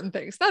know, certain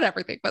things, not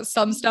everything, but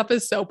some stuff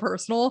is so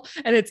personal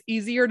and it's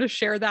easier to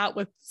share that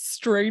with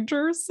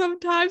strangers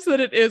sometimes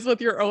than it is with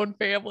your own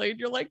family. And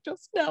you're like,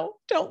 just no,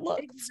 don't look.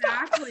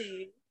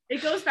 Exactly. Stop.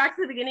 It goes back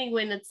to the beginning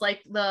when it's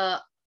like the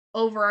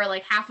over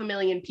like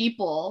 500,000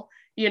 people,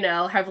 you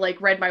know, have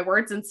like read my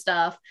words and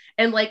stuff.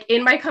 And like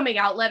in my coming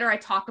out letter, I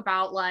talk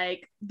about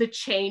like the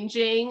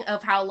changing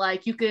of how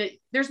like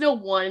there's no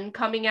one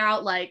coming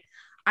out. Like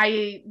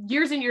I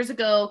years and years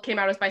ago came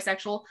out as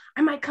bisexual.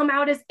 I might come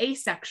out as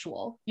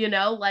asexual, you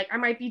know, like I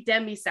might be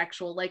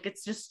demisexual. Like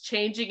it's just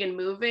changing and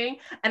moving.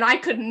 And I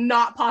could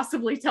not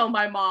possibly tell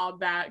my mom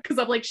that because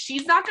I'm like,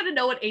 she's not going to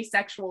know what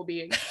asexual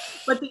means,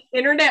 but the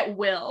internet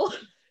will.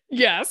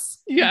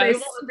 Yes. They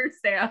will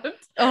understand.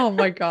 Oh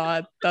my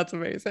God. That's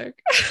amazing.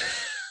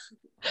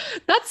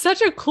 That's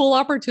such a cool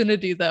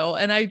opportunity though.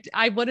 And I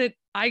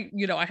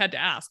had to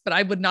ask, but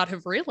I would not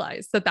have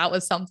realized that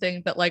was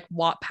something that like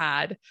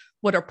Wattpad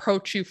would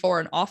approach you for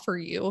and offer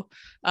you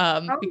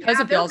because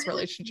of y'all's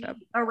relationship.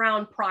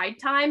 Around Pride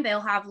time,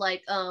 they'll have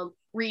like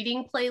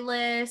reading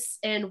playlists.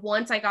 And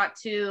once I got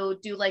to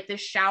do like this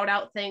shout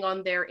out thing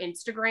on their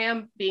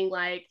Instagram being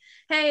like,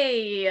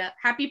 hey,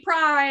 happy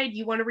Pride.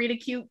 You want to read a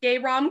cute gay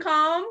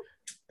rom-com?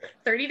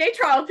 30-day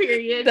trial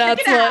period.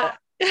 That's what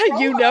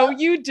you know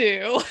you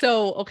do.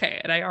 So, okay.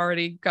 And I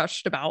already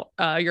gushed about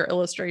your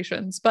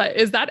illustrations, but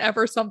is that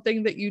ever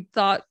something that you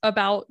thought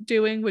about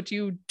doing? Would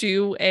you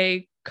do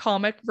a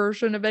comic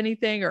version of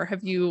anything, or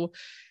have you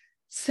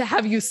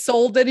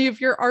sold any of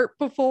your art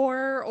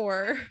before?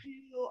 Or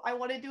I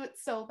want to do it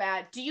so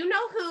bad. Do you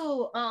know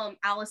who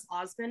Alice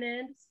Osman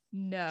is?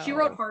 No. She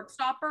wrote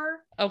Heartstopper.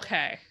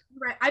 Okay.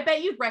 Right. I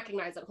bet you'd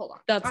recognize it. Hold on.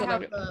 That's I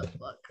have the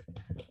book.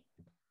 Do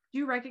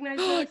you recognize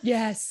it?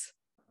 Yes.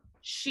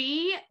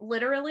 It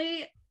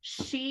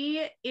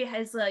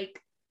has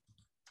like,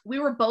 we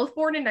were both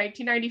born in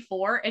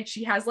 1994 and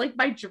she has like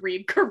my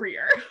dream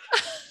career.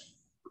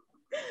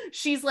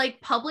 She's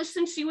like published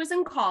since she was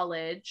in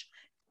college.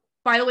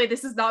 By the way,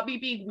 this is not me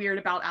being weird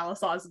about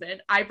Alice Osman.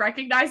 I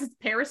recognize it's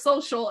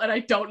parasocial and I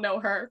don't know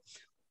her,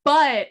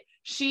 but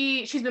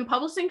she's been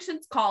publishing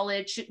since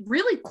college,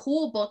 really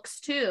cool books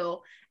too.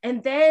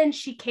 And then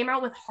she came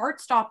out with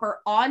Heartstopper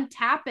on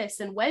Tapas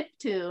and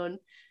Webtoon,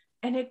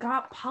 and it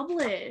got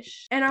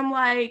published. And I'm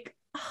like,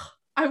 oh,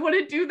 I want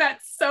to do that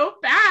so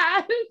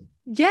bad.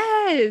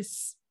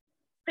 Yes.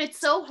 It's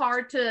so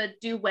hard to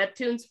do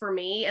webtoons for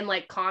me and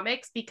like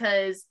comics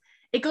because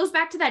it goes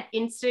back to that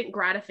instant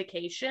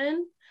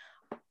gratification.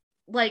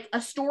 Like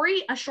a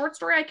short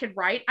story I could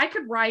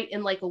write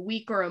in like a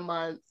week or a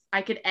month.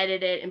 I could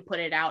edit it and put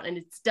it out and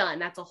it's done.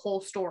 That's a whole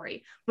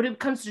story. But when it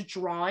comes to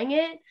drawing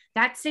it,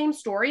 that same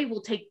story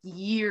will take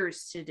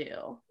years to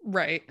do.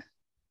 Right.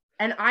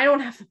 And I don't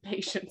have the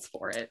patience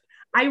for it.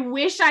 I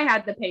wish I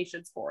had the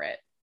patience for it.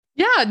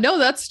 Yeah, no,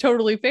 that's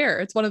totally fair.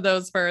 It's one of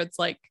those where it's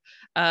like,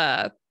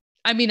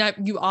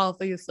 you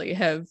obviously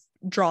have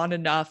drawn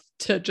enough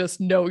to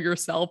just know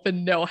yourself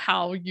and know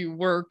how you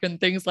work and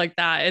things like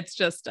that. It's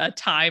just a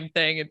time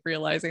thing and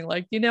realizing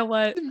like, you know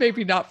what,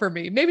 maybe not for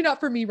me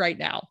right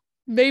now.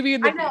 Maybe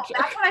in the future.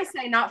 That's what I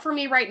say. Not for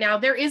me right now.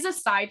 There is a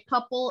side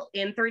couple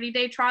in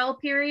 30-day trial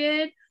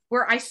period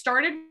where I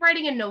started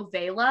writing a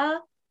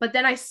novella, but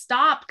then I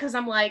stopped because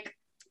I'm like,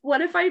 what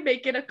if I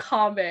make it a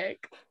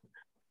comic?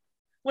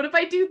 What if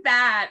I do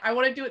that? I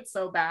want to do it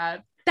so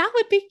bad. That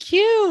would be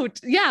cute.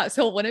 Yeah.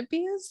 So it wouldn't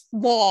be as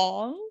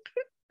long.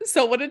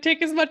 So it wouldn't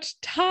take as much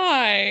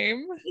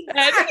time.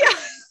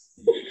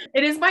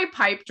 It is my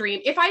pipe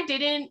dream. If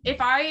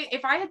I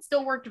had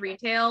still worked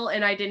retail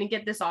and I didn't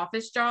get this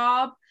office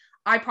job,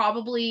 I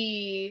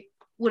probably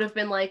would have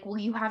been like, well,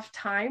 you have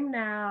time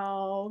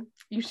now.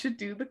 You should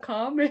do the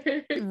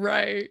comic.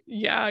 Right.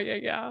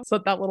 Yeah. So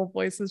that little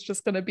voice is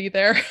just going to be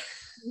there.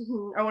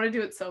 I want to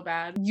do it so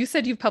bad. You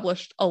said you've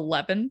published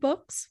 11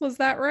 books. Was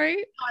that right?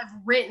 No,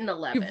 I've written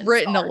 11. You've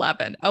written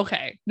 11.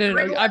 Okay. No.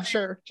 I'm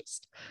sure.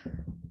 Just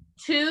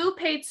 2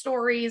 paid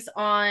stories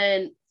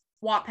on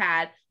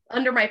Wattpad.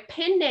 Under my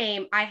pen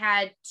name, I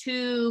had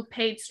 2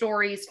 paid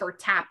stories for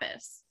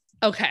Tapas.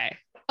 Okay.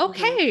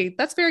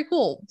 That's very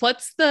cool.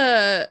 What's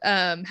the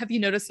have you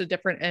noticed a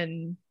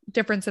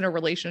difference in a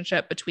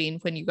relationship between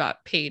when you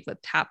got paid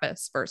with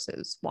Tapas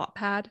versus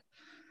Wattpad?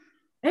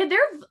 And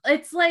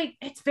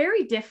it's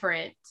very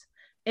different.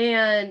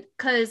 And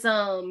because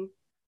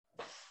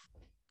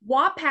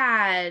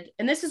Wattpad,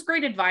 and this is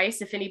great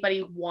advice if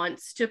anybody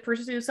wants to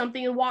pursue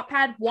something in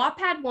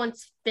Wattpad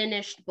wants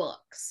finished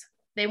books.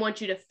 They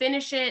want you to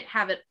finish it,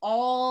 have it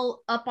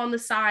all up on the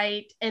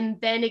site, and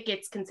then it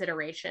gets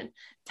consideration.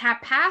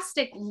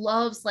 Tapastic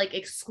loves like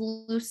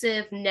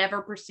exclusive,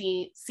 never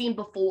seen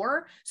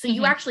before. So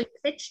you actually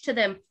pitch to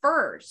them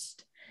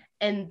first,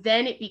 and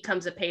then it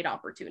becomes a paid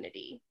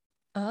opportunity.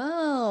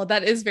 Oh,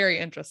 that is very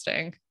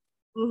interesting.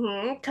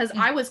 Because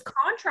I was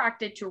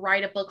contracted to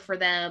write a book for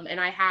them,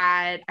 and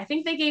I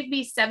think they gave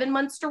me 7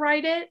 months to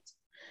write it.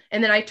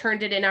 And then I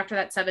turned it in after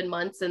that 7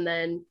 months, and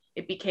then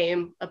it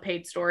became a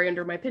paid story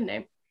under my pen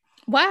name.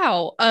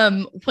 Wow.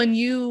 When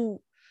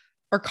you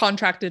are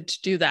contracted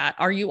to do that,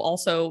 are you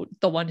also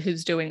the one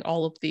who's doing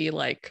all of the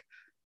like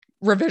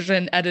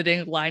revision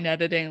editing, line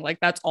editing? Like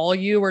that's all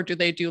you, or do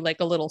they do like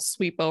a little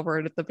sweep over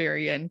it at the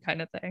very end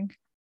kind of thing?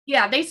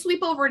 Yeah, they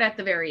sweep over it at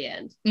the very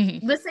end.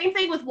 The same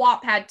thing with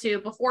Wattpad too.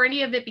 Before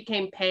any of it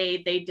became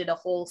paid, they did a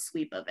whole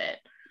sweep of it.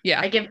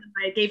 Yeah. I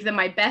gave them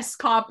my best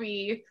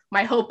copy,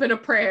 my hope and a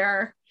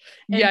prayer.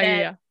 And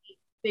yeah.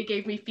 They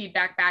gave me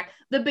feedback back.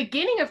 The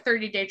beginning of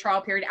 30-day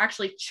trial period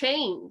actually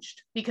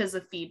changed because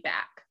of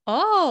feedback.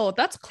 Oh,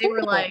 that's cool. They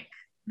were like,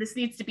 this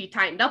needs to be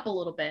tightened up a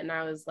little bit. And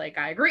I was like,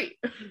 I agree.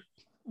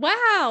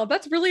 Wow,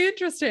 that's really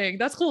interesting.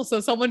 That's cool. So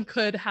someone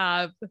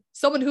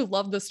who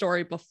loved the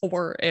story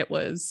before it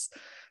was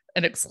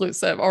an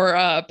exclusive or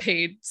a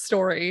paid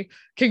story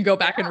can go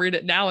back and read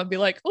it now and be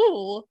like,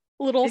 oh,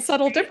 little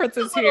subtle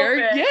differences here.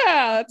 Bit.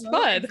 Yeah, it's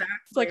fun. Exactly.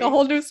 It's like a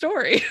whole new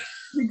story.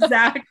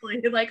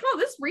 Exactly. Like, oh,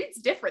 this reads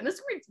different.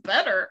 This reads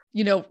better.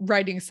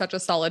 Writing such a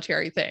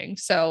solitary thing.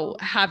 So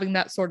having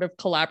that sort of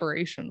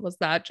collaboration, was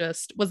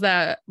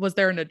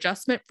there an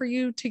adjustment for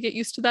you to get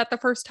used to that the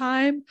first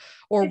time,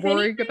 or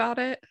worrying about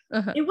it?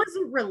 It was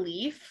a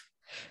relief,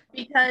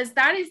 because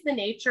that is the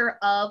nature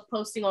of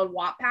posting on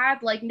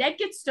Wattpad. Like Ned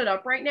gets stood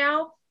up right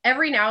now.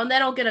 Every now and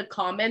then I'll get a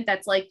comment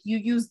that's like, you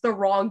used the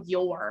wrong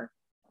your.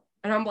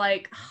 And I'm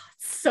like, oh,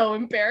 it's so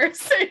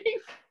embarrassing.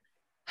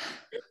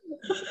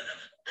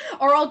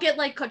 Or I'll get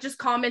like just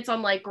comments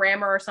on like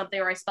grammar or something,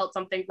 or I spelled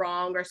something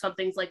wrong, or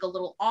something's like a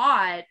little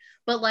odd.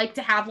 But like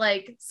to have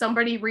like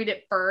somebody read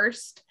it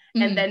first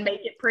and then make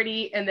it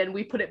pretty, and then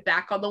we put it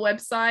back on the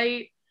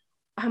website.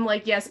 I'm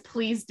like, yes,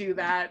 please do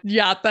that.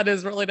 Yeah, that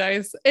is really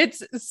nice.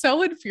 It's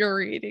so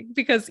infuriating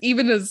because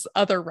even as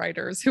other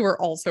writers who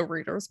are also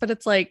readers, but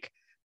it's like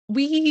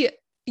you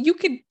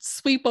could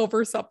sweep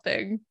over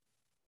something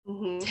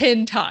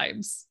 10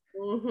 times.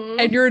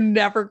 And you're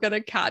never going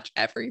to catch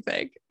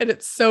everything. And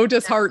it's so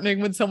disheartening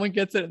when someone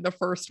gets it in the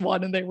first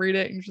one and they read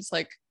it and you're just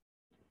like,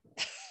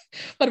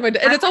 what am I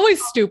doing? And it's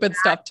always stupid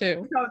stuff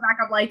too. Go back,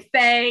 I'm like,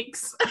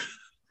 thanks.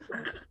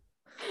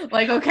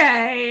 Like,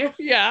 okay.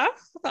 Yeah,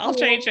 I'll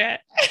change it.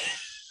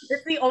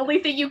 It's the only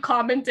thing you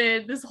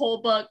commented this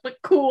whole book, but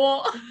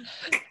cool.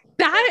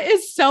 That That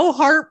is so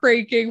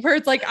heartbreaking, where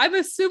it's like, I'm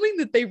assuming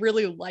that they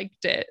really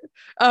liked it.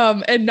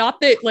 And not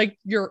that like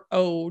you're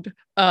owed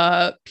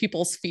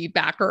people's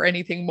feedback or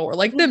anything more.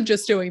 Like them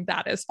just doing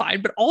that is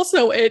fine. But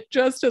also it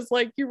just is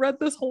like, you read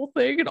this whole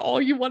thing and all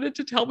you wanted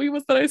to tell me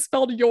was that I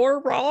spelled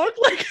your wrong.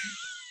 Like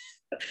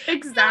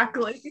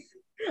exactly.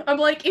 I'm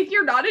like, if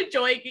you're not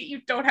enjoying it,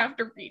 you don't have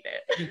to read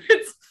it.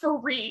 It's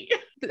free.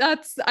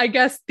 That's, I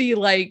guess, the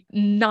like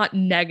not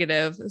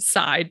negative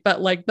side,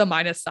 but like the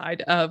minus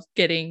side of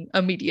getting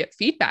immediate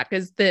feedback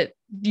is that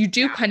you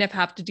do kind of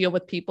have to deal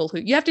with people who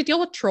you have to deal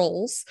with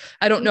trolls.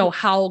 I don't know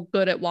how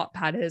good at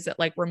Wattpad is at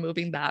like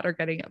removing that or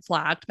getting it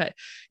flagged, but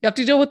you have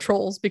to deal with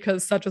trolls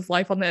because such is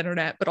life on the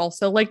internet, but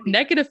also like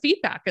negative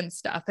feedback and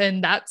stuff.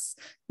 And that's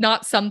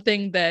not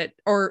something that,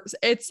 or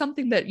it's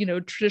something that, you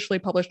know, traditionally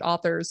published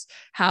authors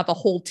have a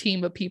whole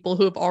team of people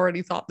who have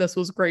already thought this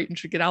was great and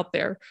should get out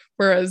there.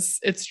 Whereas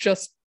it's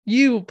just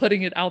you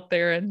putting it out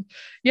there. And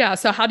yeah.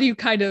 So how do you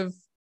kind of,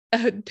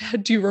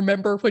 do you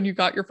remember when you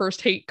got your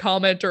first hate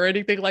comment or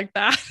anything like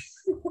that?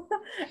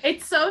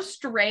 It's so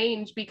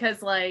strange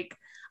because like,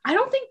 I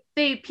don't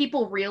think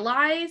people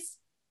realize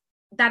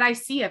that I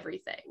see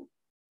everything.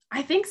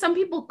 I think some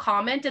people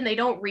comment and they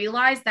don't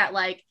realize that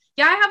like,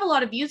 yeah, I have a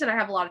lot of views and I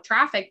have a lot of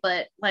traffic,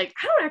 but like,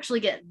 I don't actually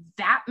get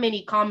that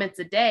many comments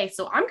a day.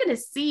 So I'm going to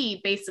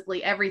see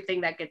basically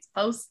everything that gets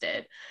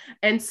posted.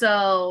 And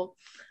so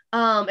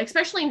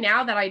especially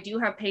now that I do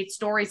have paid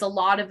stories, a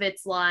lot of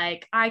it's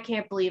like, I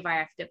can't believe I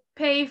have to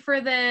pay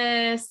for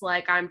this.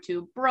 Like, I'm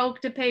too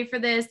broke to pay for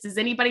this. Does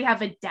anybody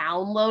have a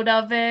download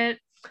of it?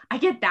 I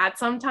get that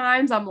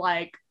sometimes. I'm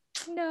like,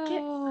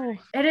 no.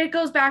 And it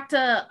goes back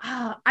to,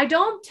 I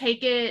don't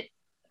take it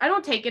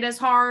as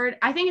hard.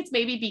 I think it's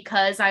maybe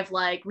because I've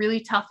like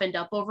really toughened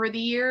up over the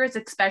years,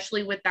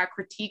 especially with that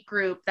critique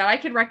group that I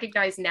can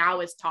recognize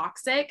now as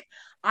toxic.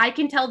 I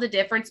can tell the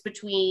difference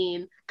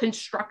between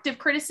constructive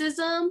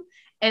criticism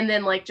and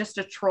then like just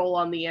a troll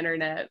on the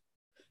internet.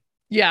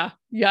 Yeah.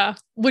 Yeah.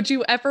 Would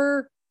you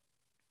ever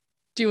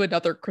do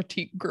another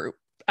critique group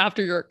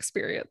after your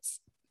experience?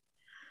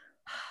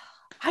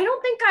 I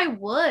don't think I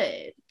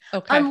would.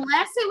 Okay.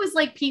 Unless it was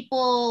like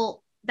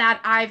people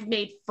that I've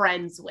made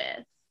friends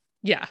with.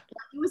 Yeah.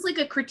 It was like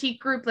a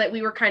critique group that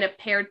we were kind of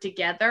paired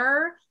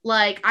together.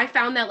 Like I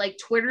found that like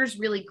Twitter's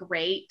really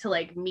great to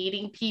like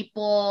meeting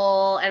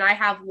people. And I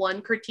have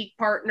one critique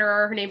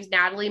partner. Her name's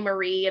Natalie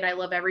Marie and I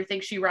love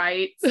everything she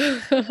writes.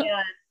 And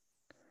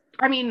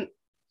I mean,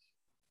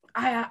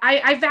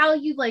 I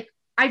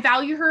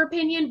value her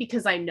opinion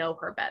because I know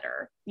her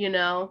better. You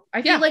know,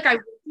 I feel like I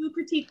would do a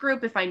critique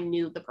group if I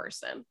knew the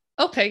person.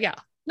 Okay. Yeah.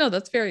 No,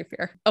 that's very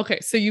fair. Okay.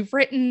 So you've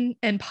written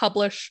and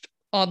published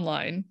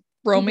online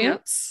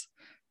romance,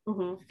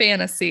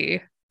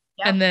 fantasy,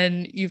 and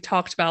then you've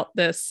talked about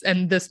this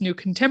and this new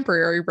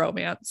contemporary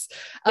romance.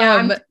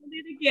 I'm doing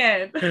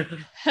it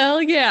again.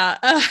 Hell yeah.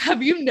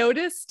 Have you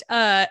noticed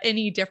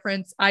any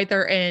difference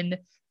either in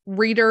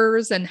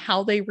readers and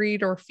how they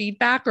read or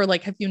feedback, or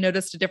like have you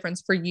noticed a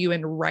difference for you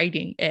in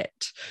writing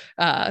it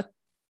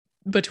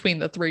between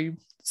the three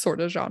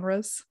sort of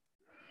genres?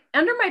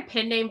 Under my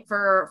pen name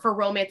for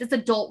romance, it's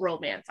adult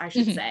romance, I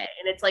should say.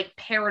 And it's like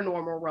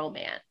paranormal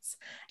romance.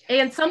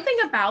 And something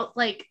about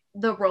like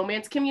the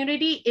romance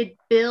community, it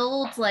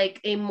builds like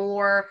a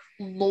more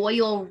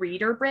loyal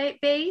reader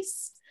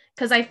base.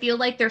 Because I feel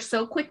like they're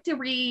so quick to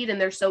read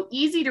and they're so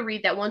easy to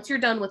read that once you're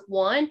done with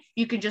one,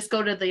 you can just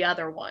go to the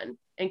other one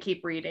and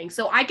keep reading.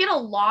 So I get a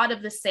lot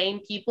of the same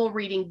people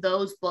reading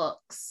those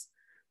books,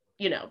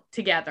 you know,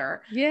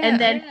 together. Yeah. And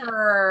then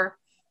for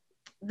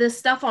the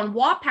stuff on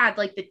Wattpad,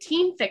 like the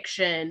teen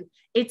fiction,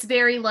 it's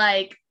very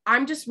like,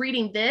 I'm just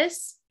reading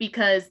this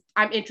because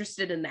I'm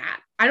interested in that.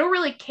 I don't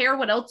really care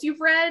what else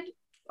you've read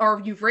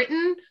or you've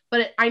written,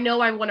 but I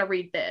know I want to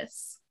read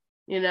this,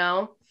 you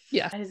know?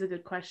 Yeah. That is a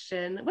good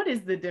question. What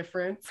is the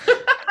difference?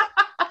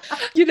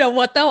 You know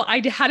what, though?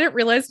 I hadn't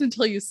realized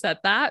until you said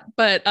that,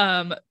 but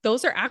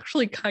those are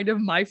actually kind of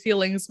my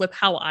feelings with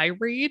how I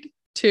read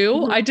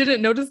too. I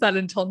didn't notice that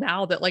until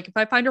now, that like if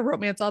I find a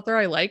romance author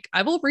I like,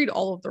 I will read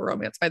all of the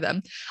romance by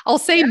them. I'll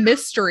say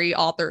mystery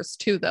authors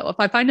too, though. If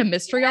I find a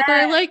mystery author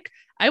I like,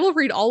 I will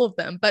read all of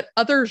them. But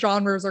other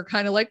genres are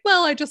kind of like,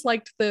 well, I just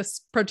liked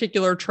this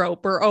particular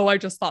trope, or oh, I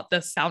just thought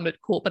this sounded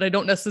cool, but I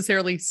don't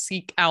necessarily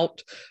seek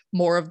out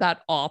more of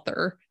that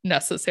author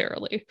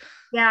necessarily.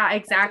 Yeah,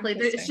 exactly.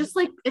 It's just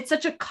like, it's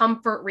such a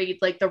comfort read,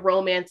 like the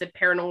romance and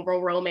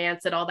paranormal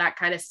romance and all that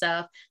kind of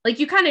stuff. Like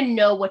you kind of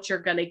know what you're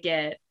gonna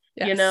get.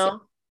 Yes. You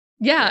know?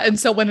 Yeah. And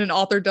so when an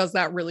author does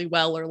that really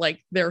well, or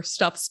like their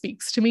stuff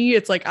speaks to me,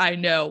 it's like, I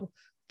know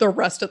the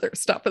rest of their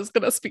stuff is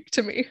going to speak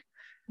to me.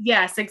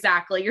 Yes,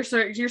 exactly. You're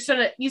sort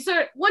of,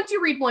 once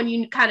you read one,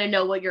 you kind of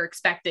know what you're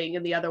expecting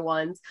in the other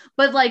ones.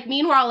 But like,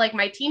 meanwhile, like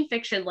my teen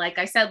fiction, like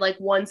I said, like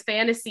one's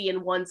fantasy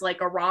and one's like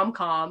a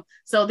rom-com.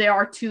 So there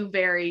are two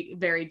very,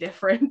 very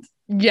different.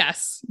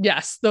 Yes.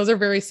 Yes. Those are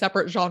very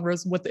separate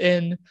genres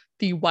within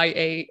the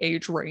YA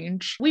age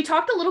range. We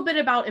talked a little bit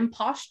about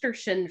imposter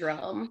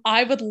syndrome.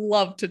 I would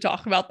love to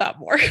talk about that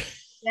more.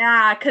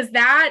 Yeah, because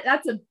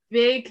that's a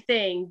big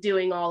thing.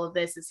 Doing all of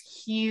this is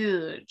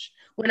huge.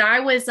 When I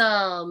was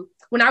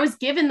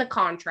given the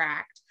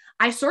contract,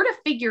 I sort of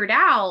figured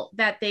out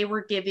that they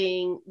were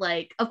giving,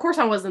 like, of course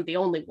I wasn't the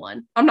only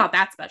one. I'm not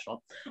that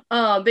special.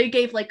 They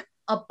gave like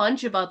a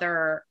bunch of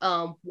other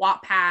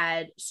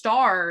Wattpad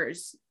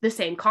stars the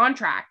same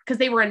contract because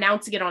they were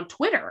announcing it on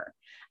Twitter.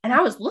 And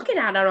I was looking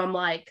at it, and I'm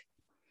like,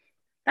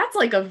 that's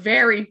like a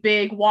very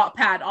big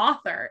Wattpad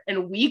author,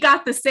 and we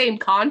got the same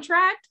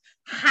contract.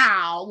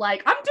 How?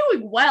 Like, I'm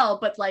doing well,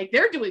 but like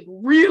they're doing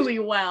really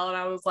well. And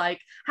I was like,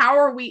 how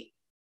are we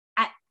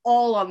at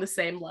all on the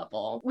same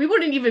level? We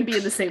wouldn't even be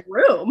in the same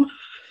room.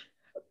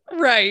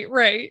 Right,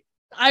 right.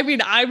 I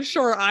mean, I'm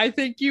sure I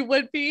think you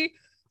would be.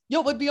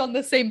 You would be on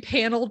the same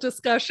panel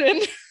discussion.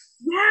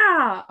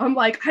 Yeah. I'm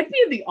like, I'd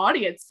be in the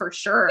audience for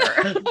sure.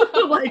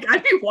 Like,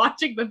 I'd be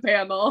watching the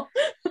panel.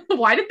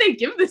 Why did they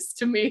give this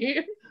to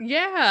me?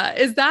 Yeah.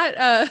 Is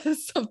that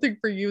something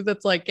for you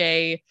that's like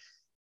a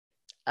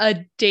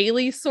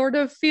daily sort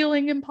of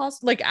feeling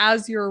impossible? Like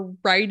as you're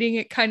writing,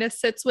 it kind of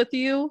sits with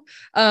you?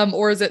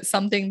 Or is it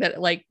something that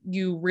like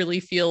you really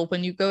feel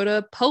when you go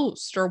to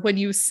post or when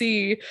you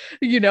see,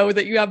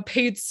 that you have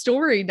paid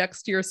story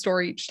next to your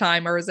story each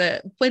time? Or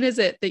when is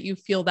it that you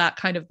feel that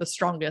kind of the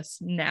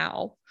strongest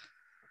now?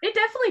 It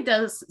definitely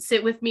does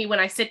sit with me when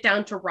I sit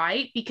down to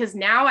write, because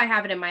now I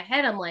have it in my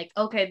head. I'm like,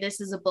 okay,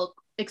 this is a book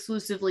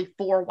exclusively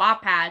for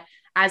Wattpad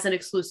as an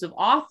exclusive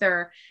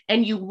author,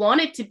 and you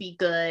want it to be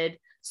good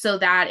so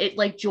that it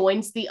like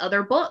joins the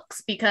other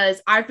books,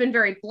 because I've been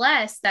very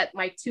blessed that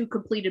my 2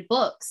 completed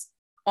books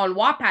on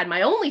Wattpad,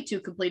 my only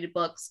 2 completed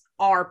books,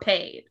 are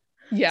paid.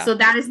 Yeah. So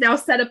that has now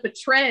set up a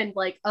trend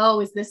like, oh,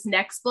 is this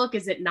next book,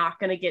 is it not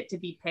going to get to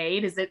be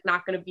paid? Is it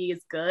not going to be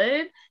as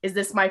good? Is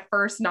this my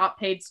first not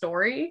paid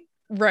story?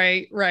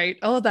 Right, right.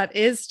 Oh, that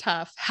is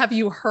tough. Have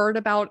you heard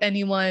about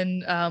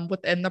anyone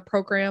within the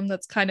program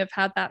that's kind of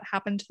had that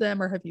happen to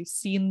them, or have you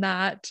seen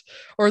that?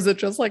 Or is it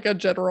just like a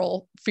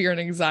general fear and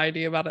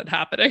anxiety about it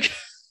happening?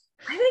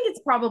 I think it's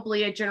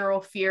probably a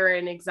general fear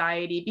and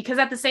anxiety, because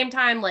at the same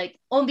time, like,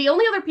 the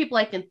only other people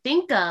I can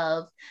think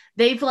of,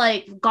 they've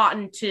like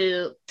gotten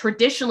to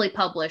traditionally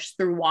publish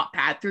through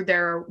Wattpad, through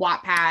their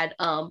Wattpad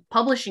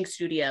publishing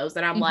studios.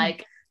 And I'm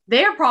like,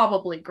 they're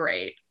probably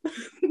great.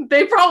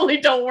 They probably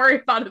don't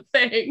worry about a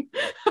thing.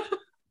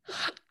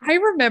 I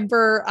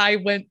remember I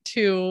went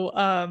to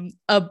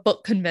a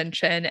book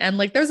convention, and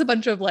like there's a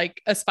bunch of like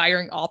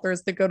aspiring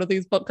authors that go to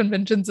these book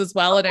conventions as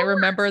well. And I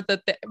remember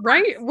that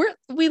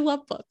we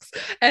love books.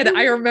 And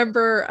I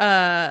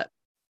remember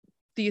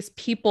these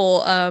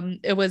people,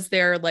 it was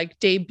their like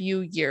debut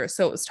year.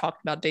 So it was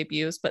talking about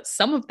debuts, but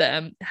some of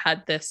them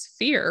had this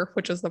fear,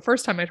 which is the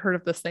first time I'd heard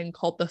of this thing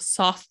called the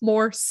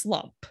sophomore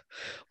slump,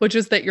 which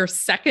is that your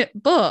second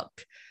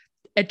book,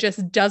 it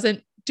just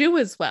doesn't do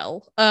as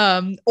well.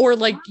 Or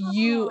like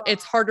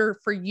it's harder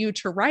for you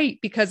to write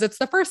because it's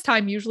the first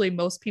time usually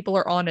most people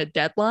are on a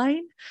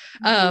deadline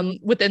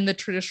within the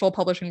traditional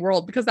publishing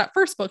world, because that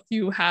first book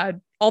you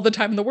had all the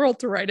time in the world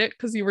to write it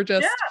because you were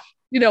just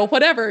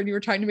whatever, and you were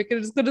trying to make it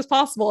as good as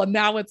possible. And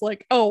now it's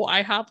like, oh,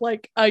 I have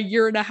like a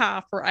year and a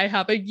half, or I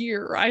have a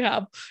year, or I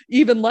have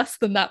even less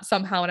than that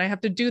somehow, and I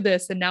have to do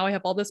this, and now I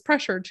have all this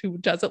pressure to,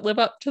 does it live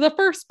up to the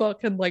first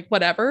book, and like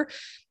whatever.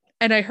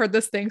 And I heard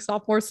this thing,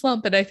 sophomore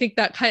slump, and I think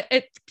that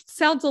it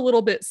sounds a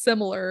little bit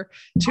similar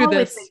to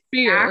this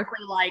fear.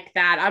 Exactly like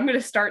that. I'm going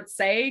to start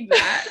saying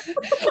that.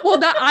 Well,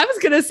 I was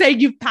going to say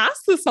you've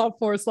passed the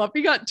sophomore slump.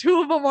 You got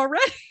 2 of them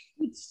already.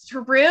 It's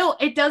true.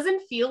 It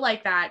doesn't feel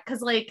like that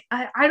because, like,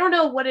 I don't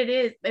know what it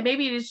is.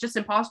 Maybe it is just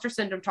imposter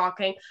syndrome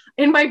talking.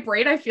 In my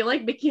brain, I feel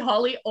like Mickey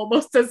Hawley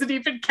almost doesn't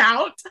even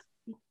count,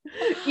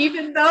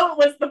 even though it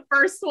was the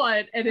first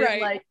one, and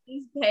it's like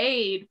he's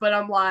paid. But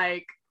I'm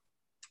like,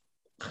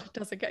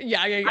 doesn't get.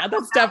 Yeah.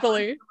 That's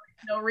definitely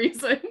no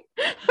reason.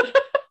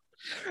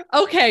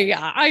 Okay,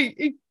 yeah.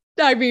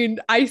 I mean,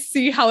 I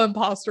see how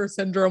imposter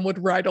syndrome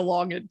would ride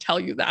along and tell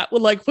you that,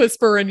 would like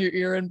whisper in your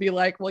ear and be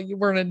like, well, you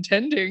weren't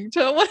intending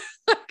to.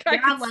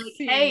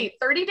 Hey,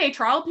 30-day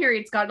trial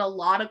period's gotten a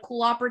lot of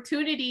cool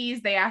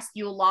opportunities. They ask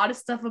you a lot of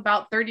stuff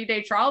about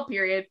 30-day trial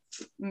period.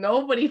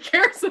 Nobody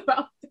cares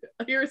about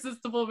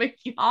Irresistible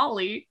Mickey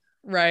Hawley.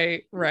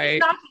 Right. It's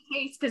not the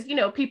case because,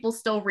 people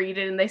still read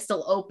it and they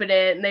still open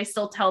it and they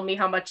still tell me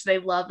how much they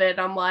love it.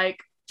 I'm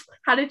like,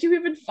 how did you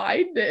even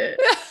find it?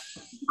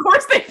 Of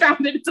course they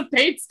found it. It's a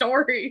paid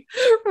story.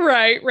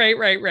 Right.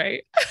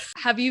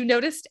 Have you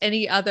noticed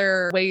any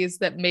other ways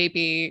that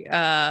maybe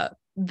the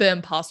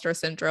imposter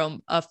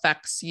syndrome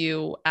affects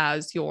you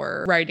as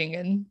you're writing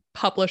and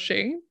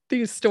publishing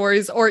these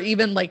stories, or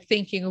even like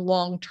thinking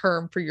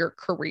long-term for your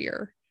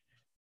career?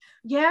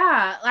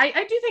 Yeah,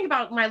 I do think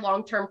about my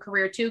long-term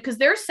career too, because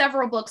there's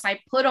several books I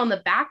put on the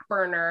back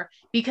burner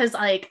because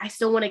like I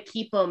still want to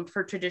keep them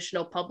for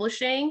traditional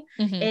publishing.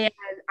 And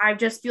I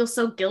just feel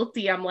so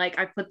guilty. I'm like,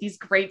 I put these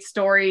great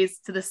stories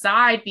to the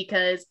side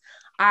because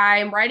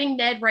I'm writing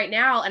Ned right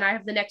now and I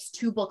have the next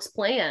 2 books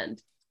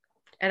planned.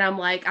 And I'm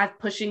like, I'm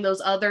pushing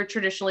those other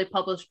traditionally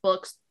published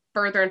books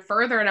further and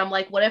further. And I'm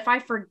like, what if I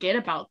forget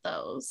about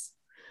those?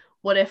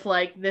 what if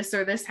like this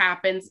or this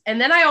happens?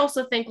 And then I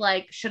also think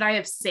like, should I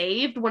have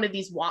saved one of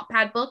these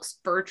Wattpad books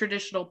for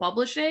traditional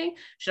publishing?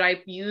 Should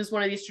I use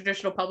one of these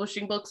traditional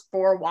publishing books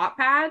for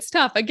Wattpad?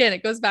 Stuff. Again,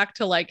 it goes back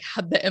to like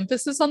the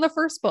emphasis on the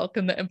first book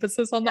and the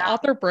emphasis on the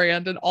author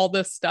brand and all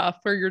this stuff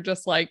where you're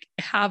just like,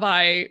 have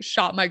I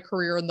shot my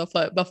career in the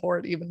foot before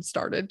it even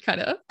started kind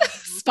of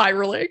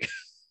spiraling?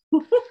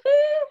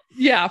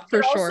 Yeah,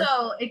 for sure.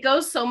 Also, it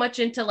goes so much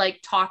into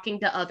like talking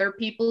to other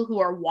people who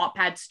are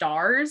Wattpad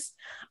stars.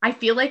 I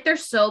feel like they're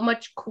so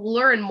much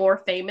cooler and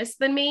more famous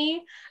than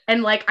me,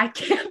 and like I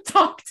can't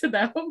talk to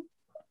them.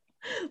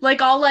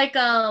 Like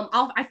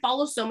I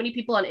follow so many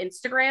people on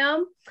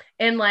Instagram,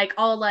 and like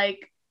I'll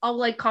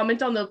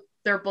comment on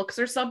their books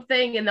or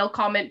something, and they'll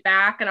comment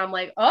back, and I'm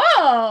like,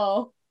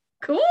 oh,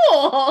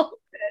 cool.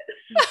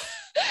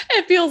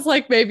 It feels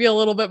like maybe a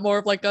little bit more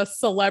of like a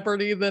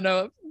celebrity than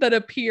a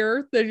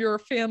peer, than your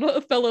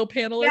fellow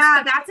panelist.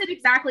 Yeah, that's it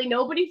exactly.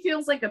 Nobody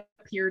feels like a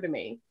peer to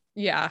me.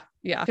 Yeah.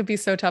 It could be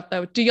so tough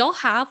though. Do y'all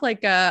have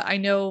like I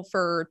know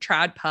for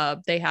Trad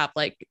Pub, they have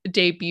like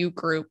debut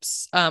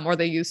groups, or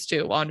they used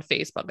to on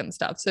Facebook and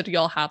stuff. So do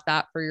y'all have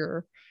that for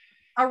your?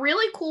 A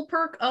really cool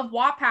perk of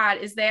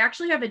Wattpad is they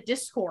actually have a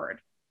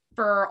Discord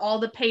for all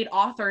the paid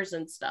authors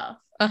and stuff.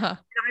 Uh-huh.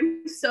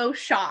 I'm so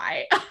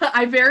shy.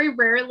 I very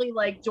rarely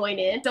like join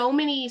in. So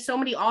many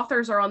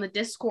authors are on the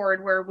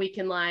Discord where we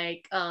can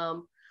like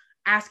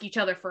ask each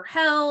other for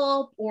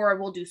help, or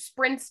we'll do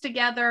sprints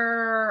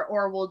together,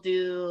 or we'll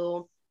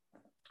do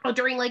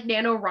during like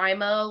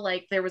NaNoWriMo,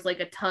 like there was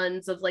like a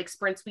tons of like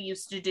sprints we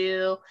used to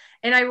do.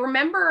 And I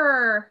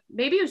remember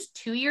maybe it was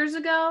 2 years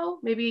ago,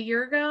 maybe a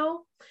year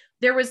ago,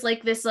 there was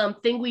like this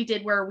thing we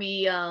did where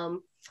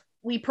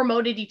we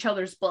promoted each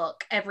other's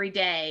book every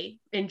day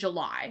in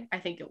July, I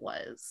think it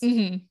was.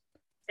 Mm-hmm.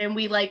 And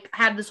we like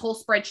had this whole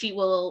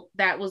spreadsheet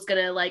that was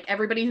gonna like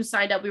everybody who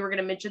signed up, we were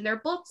gonna mention their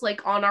books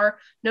like on our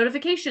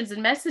notifications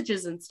and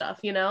messages and stuff,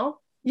 you know?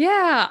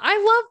 Yeah,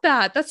 I love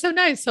that. That's so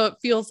nice. So it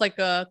feels like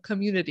a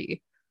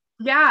community.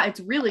 Yeah, it's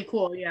really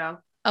cool. Yeah.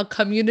 A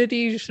community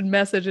you should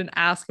message and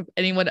ask if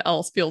anyone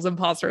else feels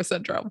imposter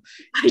syndrome.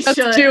 Just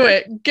do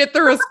it. Get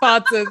the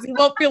responses. You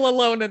won't feel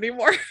alone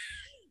anymore.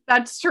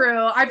 That's true.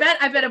 I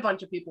bet a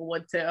bunch of people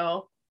would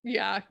too.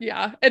 Yeah.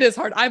 It is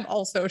hard. I'm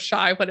also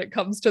shy when it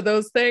comes to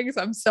those things.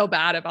 I'm so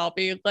bad about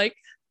being like,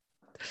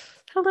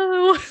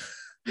 hello.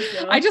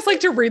 Yeah. I just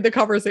like to read the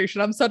conversation.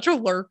 I'm such a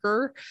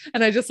lurker,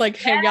 and I just like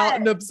hang out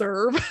and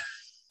observe.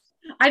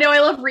 I know, I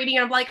love reading.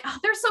 I'm like, oh,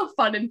 they're so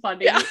fun and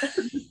funny. Yeah.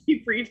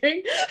 Keep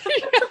reading.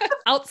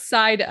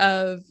 Outside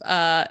of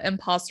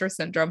imposter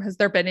syndrome, has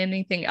there been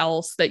anything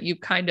else that you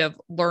kind of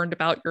learned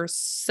about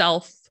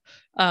yourself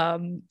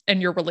and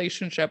your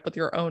relationship with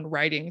your own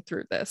writing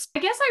through this? I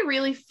guess I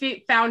really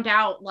found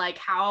out like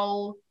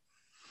how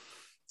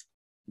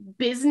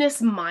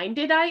business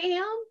minded I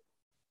am.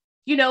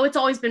 You know, it's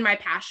always been my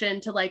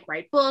passion to like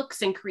write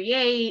books and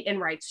create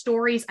and write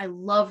stories. I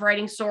love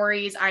writing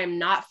stories. I am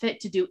not fit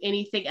to do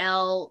anything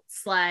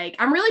else. Like,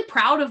 I'm really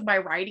proud of my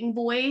writing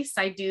voice.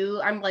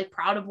 I'm like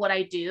proud of what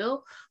I do,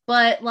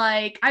 but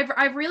like,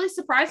 I've really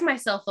surprised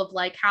myself of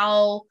like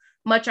how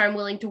much I'm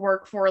willing to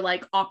work for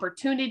like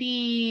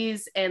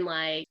opportunities, and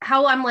like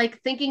how I'm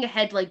like thinking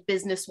ahead, like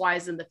business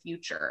wise in the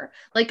future.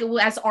 Like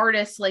as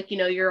artists, like, you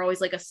know, you're always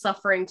like a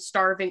suffering,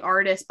 starving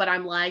artist, but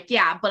I'm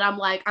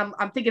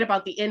thinking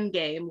about the end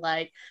game.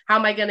 Like, how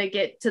am I going to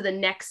get to the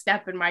next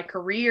step in my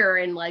career?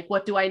 And like,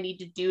 what do I need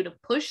to do to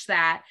push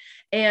that?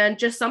 And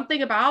just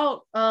something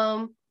about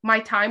my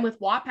time with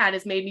Wattpad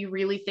has made me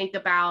really think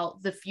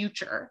about the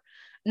future.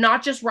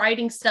 Not just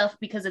writing stuff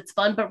because it's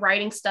fun, but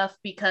writing stuff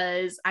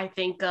because I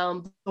think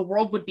the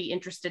world would be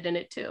interested in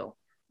it too.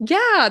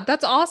 Yeah,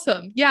 that's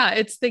awesome. Yeah,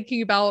 it's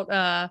thinking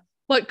about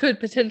what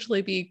could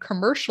potentially be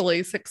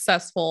commercially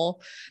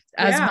successful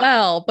as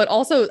well. But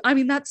also, I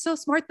mean, that's so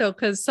smart though,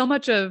 because so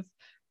much of,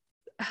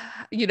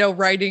 you know,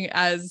 writing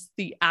as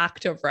the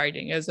act of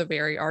writing is a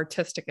very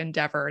artistic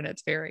endeavor, and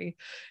it's very,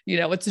 you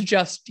know, it's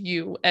just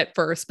you at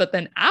first. But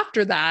then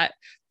after that,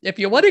 if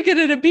you want to get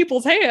it in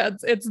people's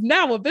hands, it's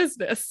now a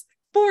business.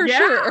 For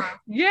sure.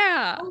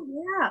 Yeah. Oh,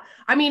 yeah.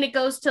 I mean, it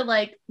goes to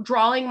like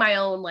drawing my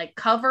own like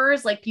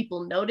covers. Like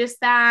people notice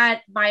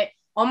that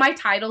all my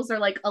titles are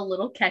like a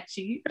little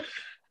catchy.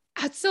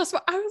 That's so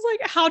smart. I was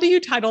like, how do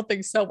you title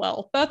things so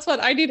well? That's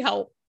what I need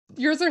help.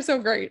 Yours are so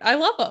great. I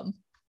love them.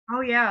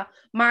 Oh yeah.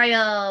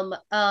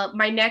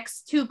 My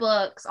next 2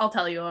 books, I'll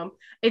tell you them.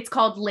 It's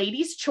called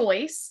Lady's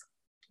Choice,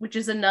 which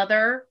is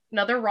another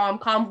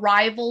rom-com,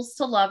 rivals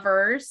to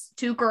lovers,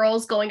 2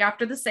 girls going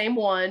after the same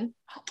one.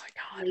 Oh my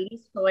God.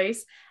 Lady's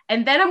Choice.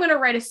 And then I'm going to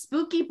write a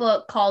spooky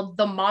book called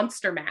The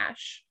Monster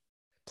Mash.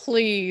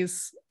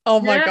 Please. Oh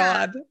my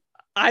God.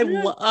 I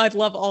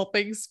love all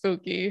things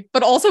spooky,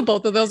 but also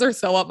both of those are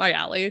so up my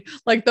alley.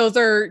 Like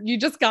you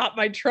just got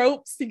my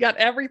tropes. You got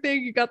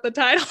everything. You got the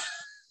title.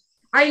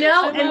 I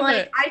know. And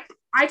like,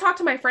 I talked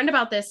to my friend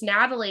about this,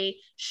 Natalie.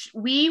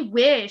 We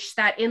wish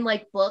that in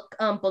like book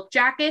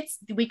jackets,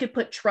 we could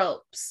put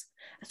tropes.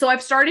 So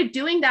I've started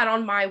doing that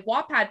on my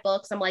Wattpad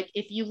books. I'm like,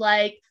 if you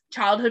like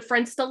childhood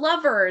friends to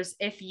lovers,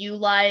 if you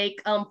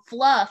like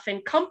fluff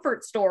and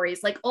comfort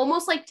stories, like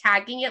almost like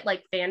tagging it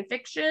like fan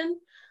fiction.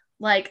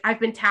 Like I've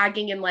been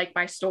tagging in like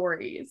my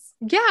stories.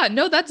 Yeah,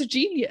 no, that's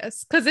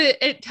genius because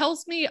it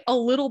tells me a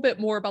little bit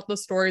more about the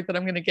story that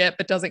I'm going to get,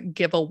 but doesn't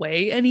give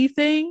away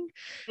anything.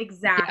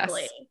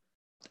 Exactly. Yes.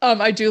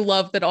 I do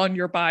love that on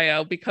your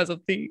bio, because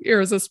of the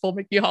irresistible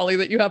Mickey Holly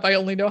that you have. I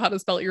only know how to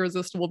spell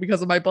irresistible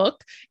because of my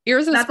book.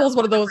 Irresistible is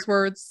one of those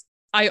words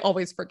I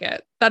always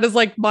forget. That is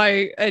like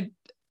it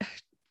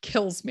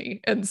kills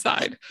me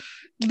inside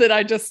that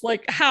I just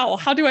like, how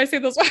do I say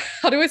this?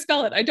 How do I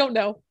spell it? I don't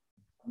know.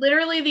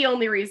 Literally the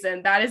only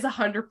reason. That is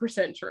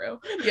 100% true.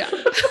 Yeah.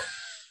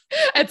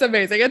 It's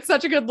amazing. It's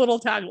such a good little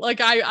tag. Like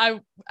I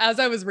as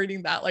I was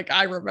reading that, like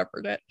I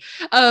remembered it.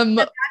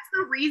 That's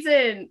the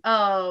reason.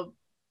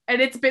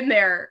 And it's been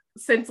there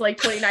since like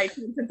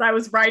 2019, since I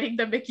was writing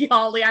the Mickey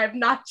Holly. I have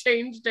not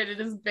changed it. It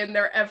has been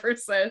there ever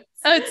since.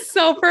 It's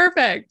so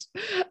perfect.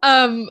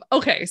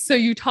 Okay, so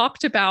you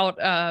talked about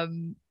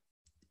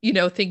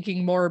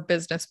thinking more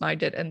business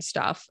minded and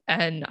stuff.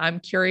 And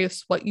I'm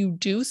curious what you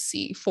do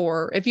see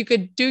for, if you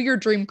could do your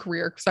dream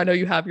career, because I know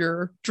you have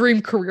your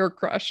dream career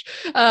crush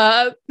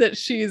that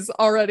she's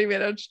already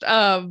managed.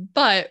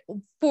 But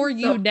for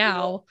you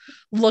now,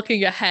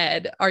 looking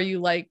ahead, are you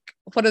like,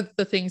 what are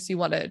the things you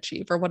want to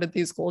achieve, or what are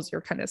these goals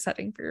you're kind of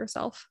setting for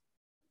yourself?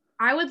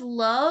 I would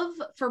love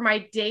for my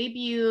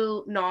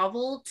debut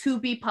novel to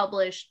be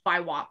published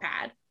by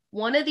Wattpad.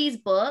 One of these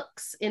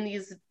books in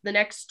the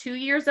next 2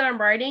 years that I'm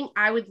writing,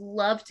 I would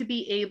love to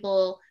be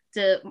able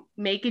to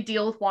make a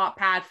deal with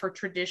Wattpad for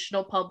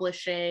traditional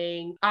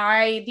publishing.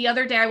 The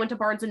other day I went to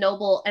Barnes and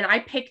Noble and I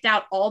picked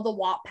out all the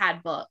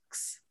Wattpad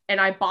books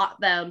and I bought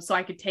them so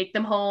I could take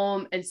them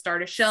home and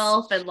start a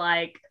shelf and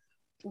like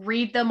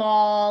read them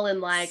all and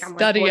like I'm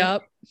study like,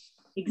 up.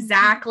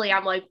 Exactly.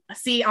 I'm like,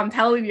 see, I'm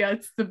telling you,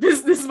 it's the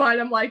business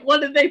mind. I'm like,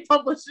 what did they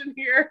publish in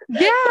here?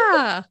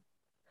 Yeah.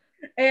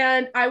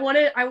 And I want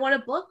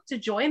a book to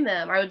join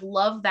them. I would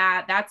love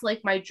that. That's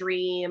like my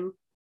dream.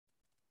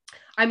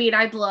 I mean,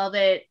 I'd love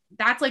it.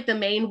 That's like the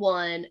main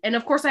one. And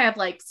of course I have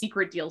like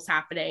secret deals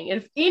happening.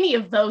 If any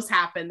of those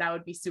happen, that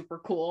would be super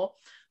cool.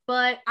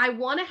 But I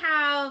want to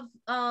have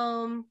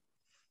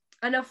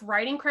enough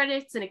writing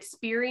credits and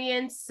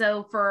experience.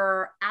 So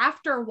for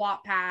after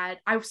Wattpad,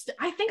 I think I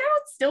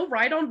would still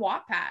write on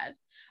Wattpad.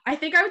 I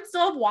think I would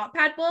still have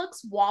Wattpad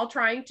books while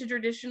trying to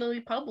traditionally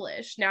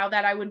publish, now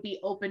that I would be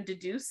open to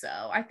do so.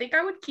 I think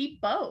I would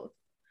keep both.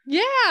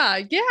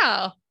 Yeah.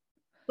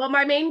 But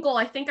my main goal,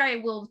 I think I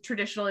will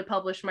traditionally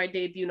publish my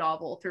debut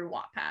novel through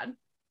Wattpad.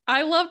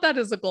 I love that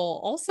as a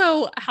goal.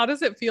 Also, how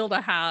does it feel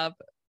to have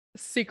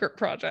secret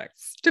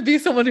projects? To be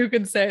someone who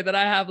can say that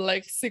I have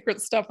like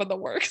secret stuff in the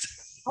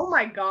works. Oh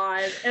my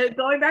God. And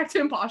going back to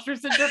imposter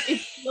syndrome, it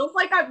feels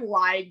like I'm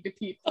lying to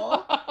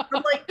people. I'm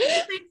like, these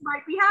things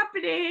might be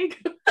happening.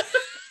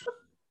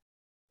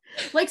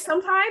 Like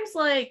sometimes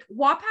like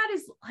Wattpad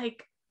is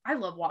like, I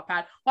love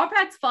Wattpad.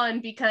 Wattpad's fun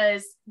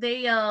because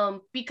they are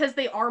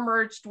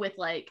merged with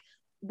like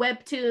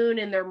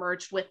Webtoon and they're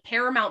merged with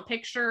Paramount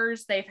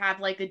Pictures. They've had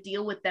like a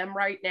deal with them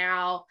right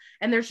now.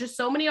 And there's just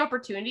so many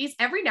opportunities.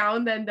 Every now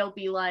and then they'll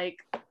be like,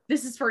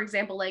 this is for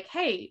example, like,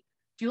 hey,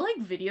 do you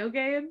like video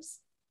games?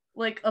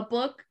 Like a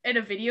book and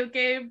a video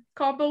game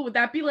combo, would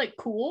that be like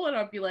cool? And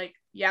I'd be like,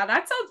 yeah,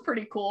 that sounds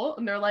pretty cool.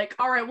 And they're like,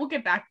 all right, we'll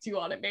get back to you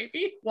on it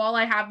maybe. While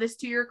I have this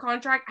 2-year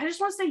contract, I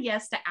just want to say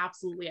yes to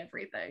absolutely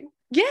everything.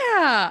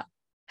 Yeah.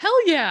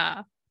 Hell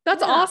yeah.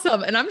 That's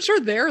awesome. And I'm sure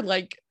they're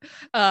like,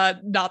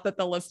 not that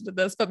they'll listen to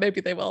this, but maybe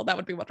they will. That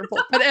would be wonderful.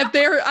 But if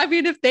they hear,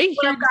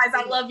 what up, guys,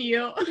 I love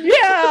you.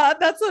 Yeah,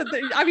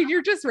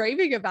 you're just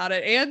raving about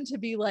it. And to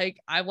be like,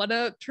 I want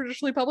to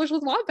traditionally publish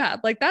with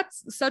Wattpad. Like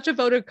that's such a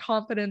vote of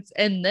confidence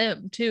in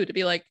them too, to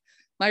be like,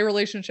 my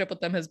relationship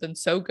with them has been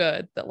so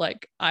good that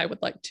like, I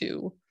would like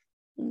to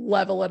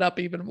level it up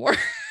even more.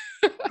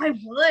 I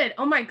would.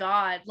 Oh my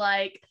God.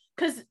 Like,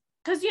 cause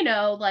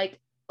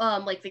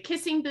like the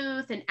kissing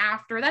booth and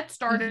after that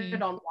started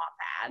on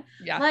Wattpad.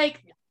 Yeah.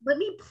 Like, let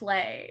me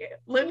play.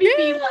 Let me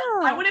be like,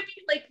 I want to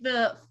be like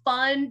the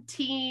fun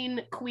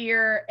teen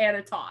queer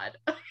Anna Todd.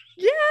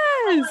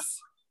 Yes.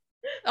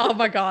 Oh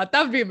my God.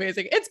 That would be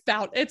amazing. It's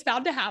bound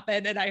to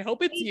happen. And I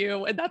hope it's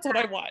you. And that's what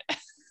I want.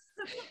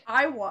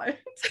 I want.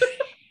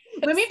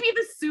 Let me be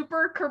the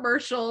super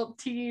commercial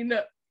teen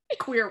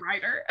queer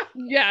writer.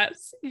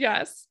 Yes.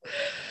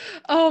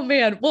 Oh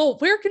man. Well,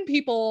 where can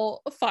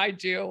people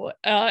find you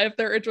if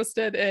they're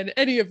interested in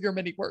any of your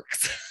many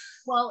works?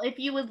 Well, if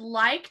you would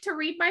like to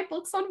read my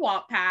books on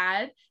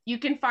Wattpad, you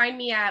can find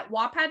me at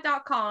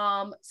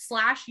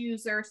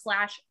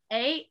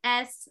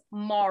wattpad.com/user/AS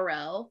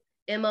Morrow.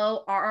 You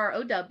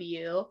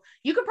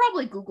could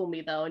probably Google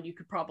me though, and you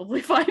could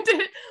probably find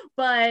it.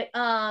 But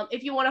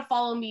if you want to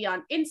follow me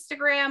on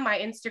Instagram, my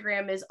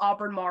Instagram is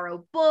Auburn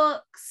Morrow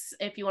Books.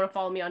 If you want to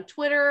follow me on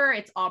Twitter,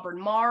 it's Auburn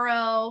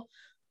Morrow.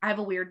 I have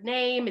a weird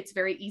name. It's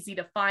very easy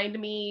to find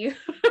me.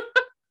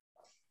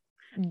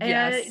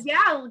 Yes. And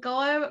yeah,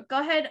 go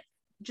ahead.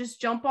 Just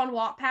jump on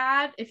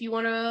Wattpad if you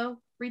want to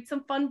read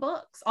some fun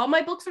books. All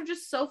my books are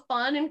just so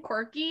fun and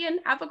quirky and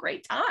have a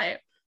great time.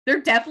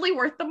 They're definitely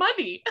worth the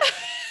money.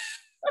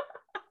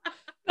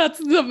 That's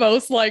the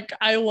most, like,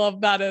 I love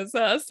that as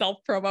a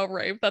self-promo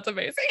rave. That's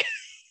amazing.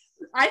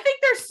 I think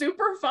they're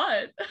super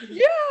fun.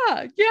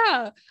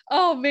 Yeah.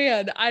 Oh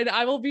man,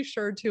 I will be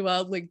sure to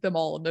link them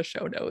all in the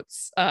show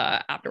notes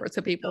afterwards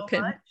so people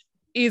can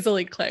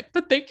easily click.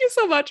 But thank you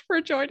so much for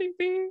joining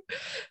me.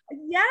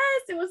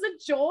 Yes, it was a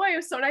joy. It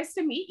was so nice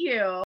to meet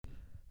you.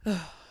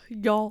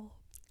 Y'all,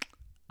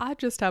 I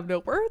just have no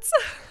words.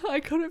 I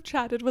could have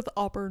chatted with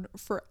Auburn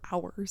for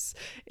hours.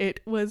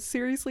 It was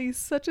seriously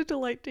such a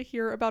delight to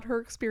hear about her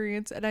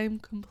experience, and I am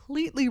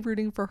completely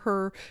rooting for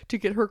her to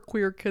get her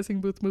queer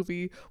kissing booth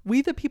movie.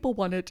 We the people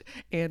want it,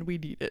 and we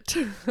need it.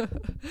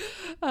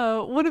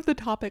 One of the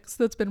topics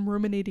that's been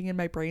ruminating in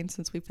my brain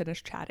since we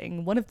finished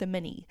chatting, one of the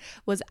many,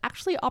 was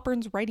actually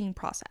Auburn's writing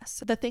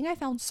process. The thing I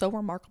found so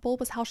remarkable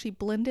was how she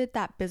blended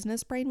that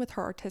business brain with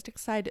her artistic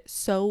side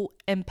so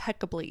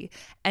impeccably,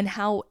 and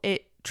how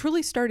it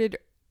truly started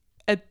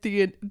at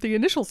the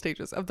initial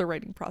stages of the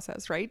writing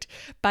process, right?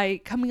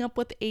 By coming up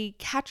with a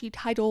catchy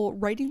title,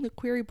 writing the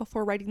query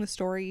before writing the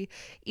story.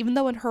 Even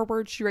though in her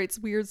words she writes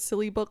weird,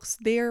 silly books,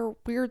 they're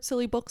weird,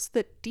 silly books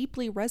that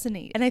deeply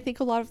resonate. And I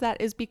think a lot of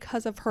that is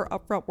because of her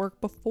upfront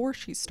work before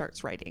she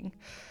starts writing.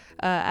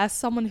 As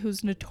someone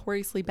who's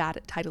notoriously bad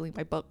at titling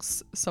my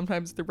books,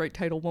 sometimes the right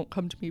title won't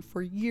come to me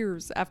for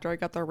years after I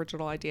got the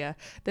original idea.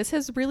 This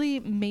has really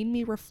made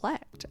me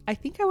reflect. I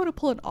think I want to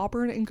pull an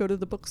Auburn and go to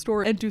the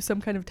bookstore and do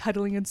some kind of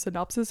titling and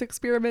synopsis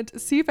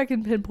experiment, see if I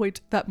can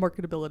pinpoint that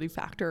marketability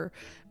factor.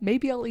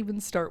 Maybe I'll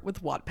even start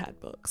with Wattpad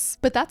books.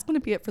 But that's going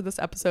to be it for this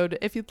episode.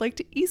 If you'd like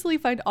to easily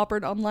find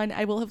Auburn online,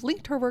 I will have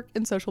linked her work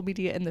in social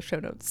media in the show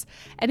notes.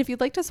 And if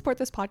you'd like to support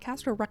this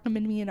podcast or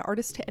recommend me an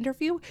artist to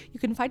interview, you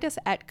can find us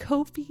at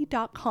Ko-fi.com.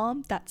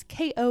 That's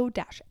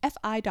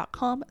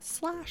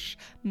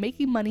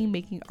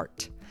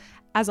ko-fi.com/makingmoneymakingart.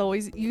 As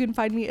always, you can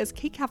find me as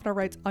Kate Kavanaugh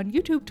Writes on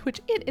YouTube, Twitch,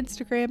 and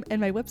Instagram,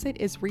 and my website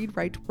is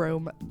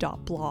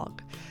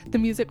readwriterome.blog. The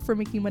music for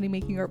Making Money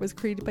Making Art was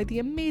created by the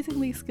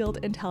amazingly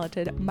skilled and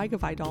talented Micah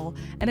Vidal,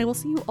 and I will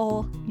see you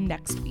all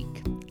next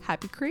week.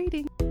 Happy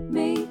creating!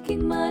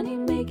 Making money,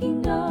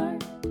 making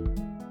art.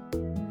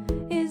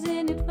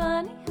 Isn't it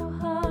funny how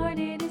hard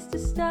it is to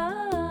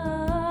start?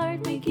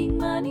 Making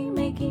money,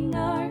 making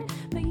art,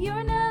 but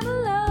you're not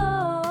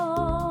alone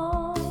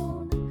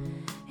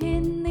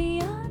in the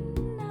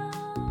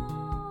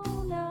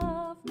unknown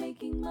of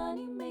making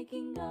money,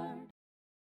 making art.